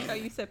that's how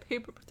you said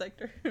paper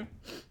protector.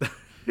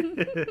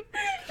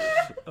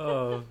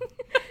 Oh.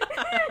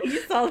 You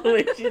saw the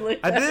way she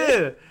looked at I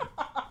did.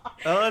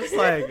 I was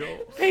like...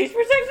 Page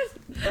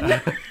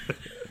protectors?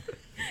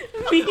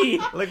 Me.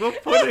 Like,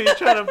 what point are you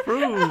trying to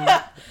prove?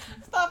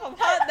 Stop, I'm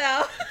hot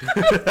now.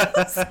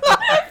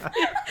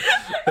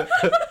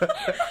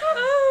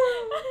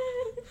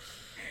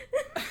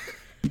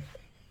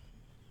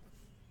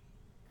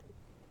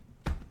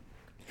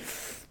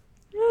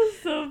 That was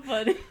so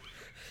funny.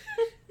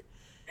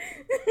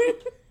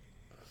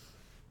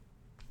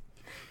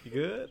 You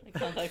good? My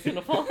contact's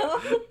gonna fall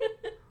out.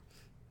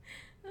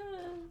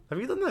 Have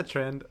you done that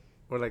trend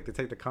where, like, they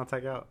take the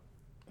contact out?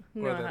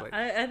 No, Or they're like-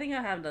 I think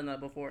I have done that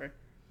before.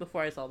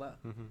 Before I saw that.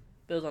 Mm-hmm.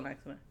 But it was on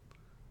accident.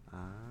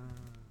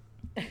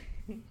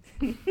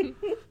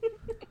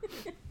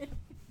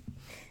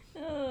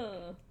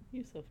 Oh,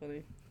 you're so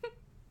funny.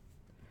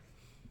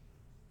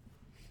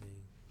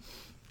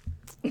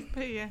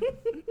 But yeah.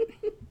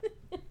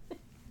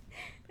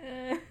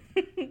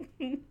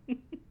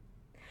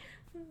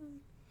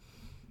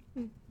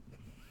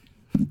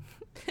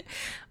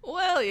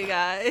 Well, you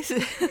guys,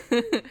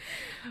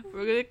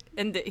 we're gonna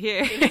end it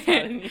here.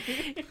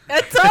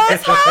 It's so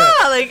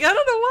hot. Like, I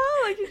don't know why.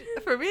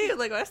 Like, for me,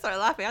 like, when I started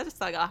laughing, I just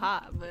thought I got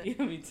hot. But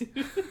Yeah, me too.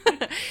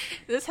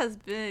 this has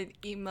been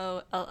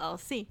Emo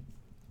LLC.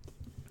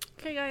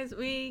 Okay, guys,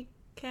 we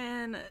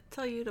can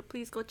tell you to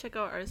please go check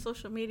out our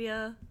social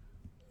media.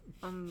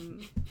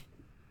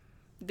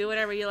 Do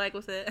whatever you like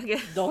with it, I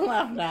guess. Don't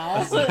laugh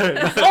now. Sorry.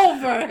 It's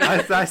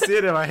over. I see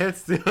it in my head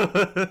still.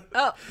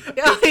 Oh,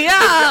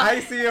 yeah. I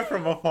see it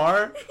from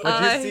afar,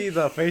 but you see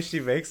the face she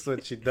makes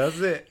when she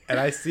does it, and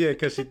I see it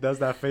because she does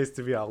that face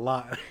to me a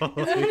lot.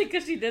 It's only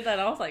because she did that.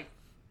 I was like,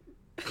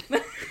 You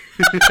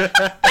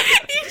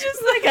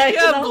just like, I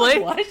yeah, was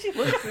Blake. like, why she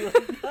looks at me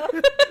like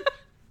that?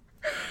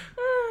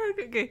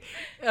 Okay.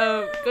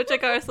 Go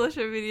check out our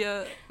social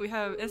media. We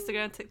have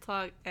Instagram,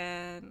 TikTok,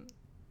 and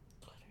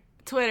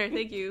Twitter.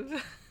 Thank you.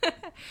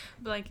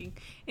 Blanking.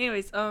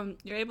 Anyways,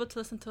 you're able to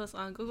listen to us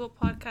on Google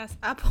Podcasts,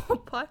 Apple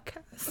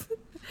Podcasts,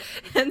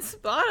 and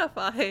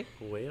Spotify.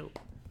 Well,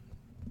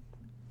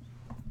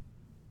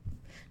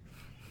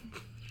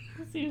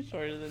 It seems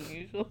shorter than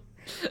usual.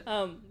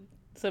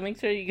 So make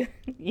sure you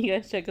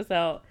guys check us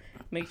out.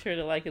 Make sure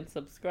to like and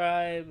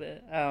subscribe.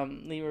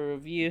 Leave a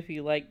review if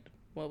you liked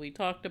what we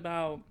talked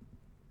about.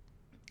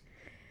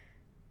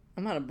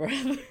 I'm out of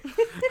breath.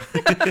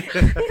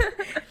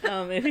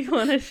 If you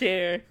want to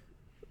share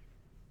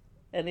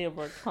any of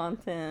our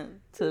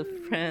content to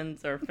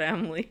friends or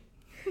family,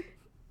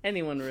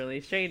 anyone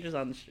really, strangers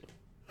on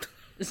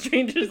the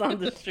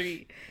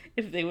street,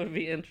 if they would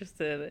be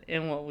interested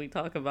in what we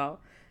talk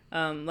about,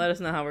 let us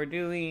know how we're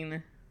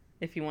doing.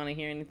 If you want to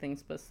hear anything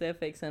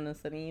specific, send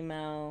us an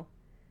email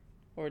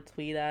or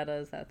tweet at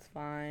us. That's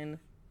fine.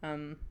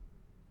 But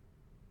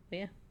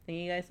yeah, thank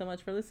you guys so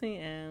much for listening,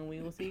 and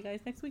we will see you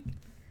guys next week.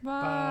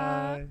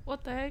 Bye.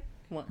 What the heck?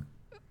 What?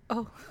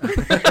 Oh.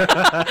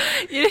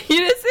 you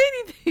didn't say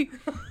anything.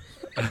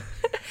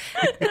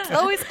 It's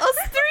always us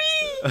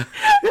three.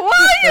 Why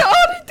are you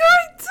only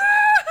doing two?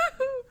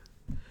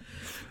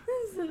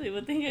 They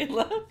would think I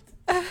left.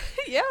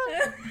 Yeah.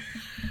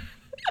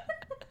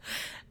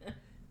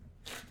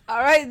 All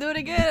right, do it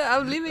again.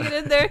 I'm leaving it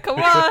in there. Come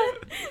on.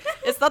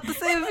 It's not the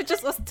same if it's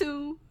just us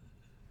two.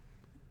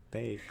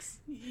 Thanks.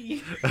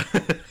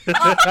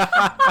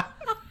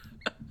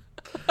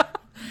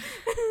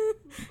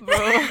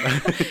 Bro,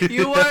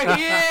 you were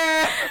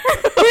here.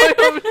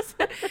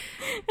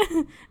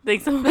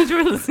 Thanks so much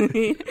for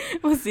listening.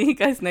 We'll see you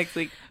guys next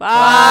week.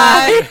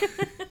 Bye.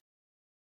 Bye.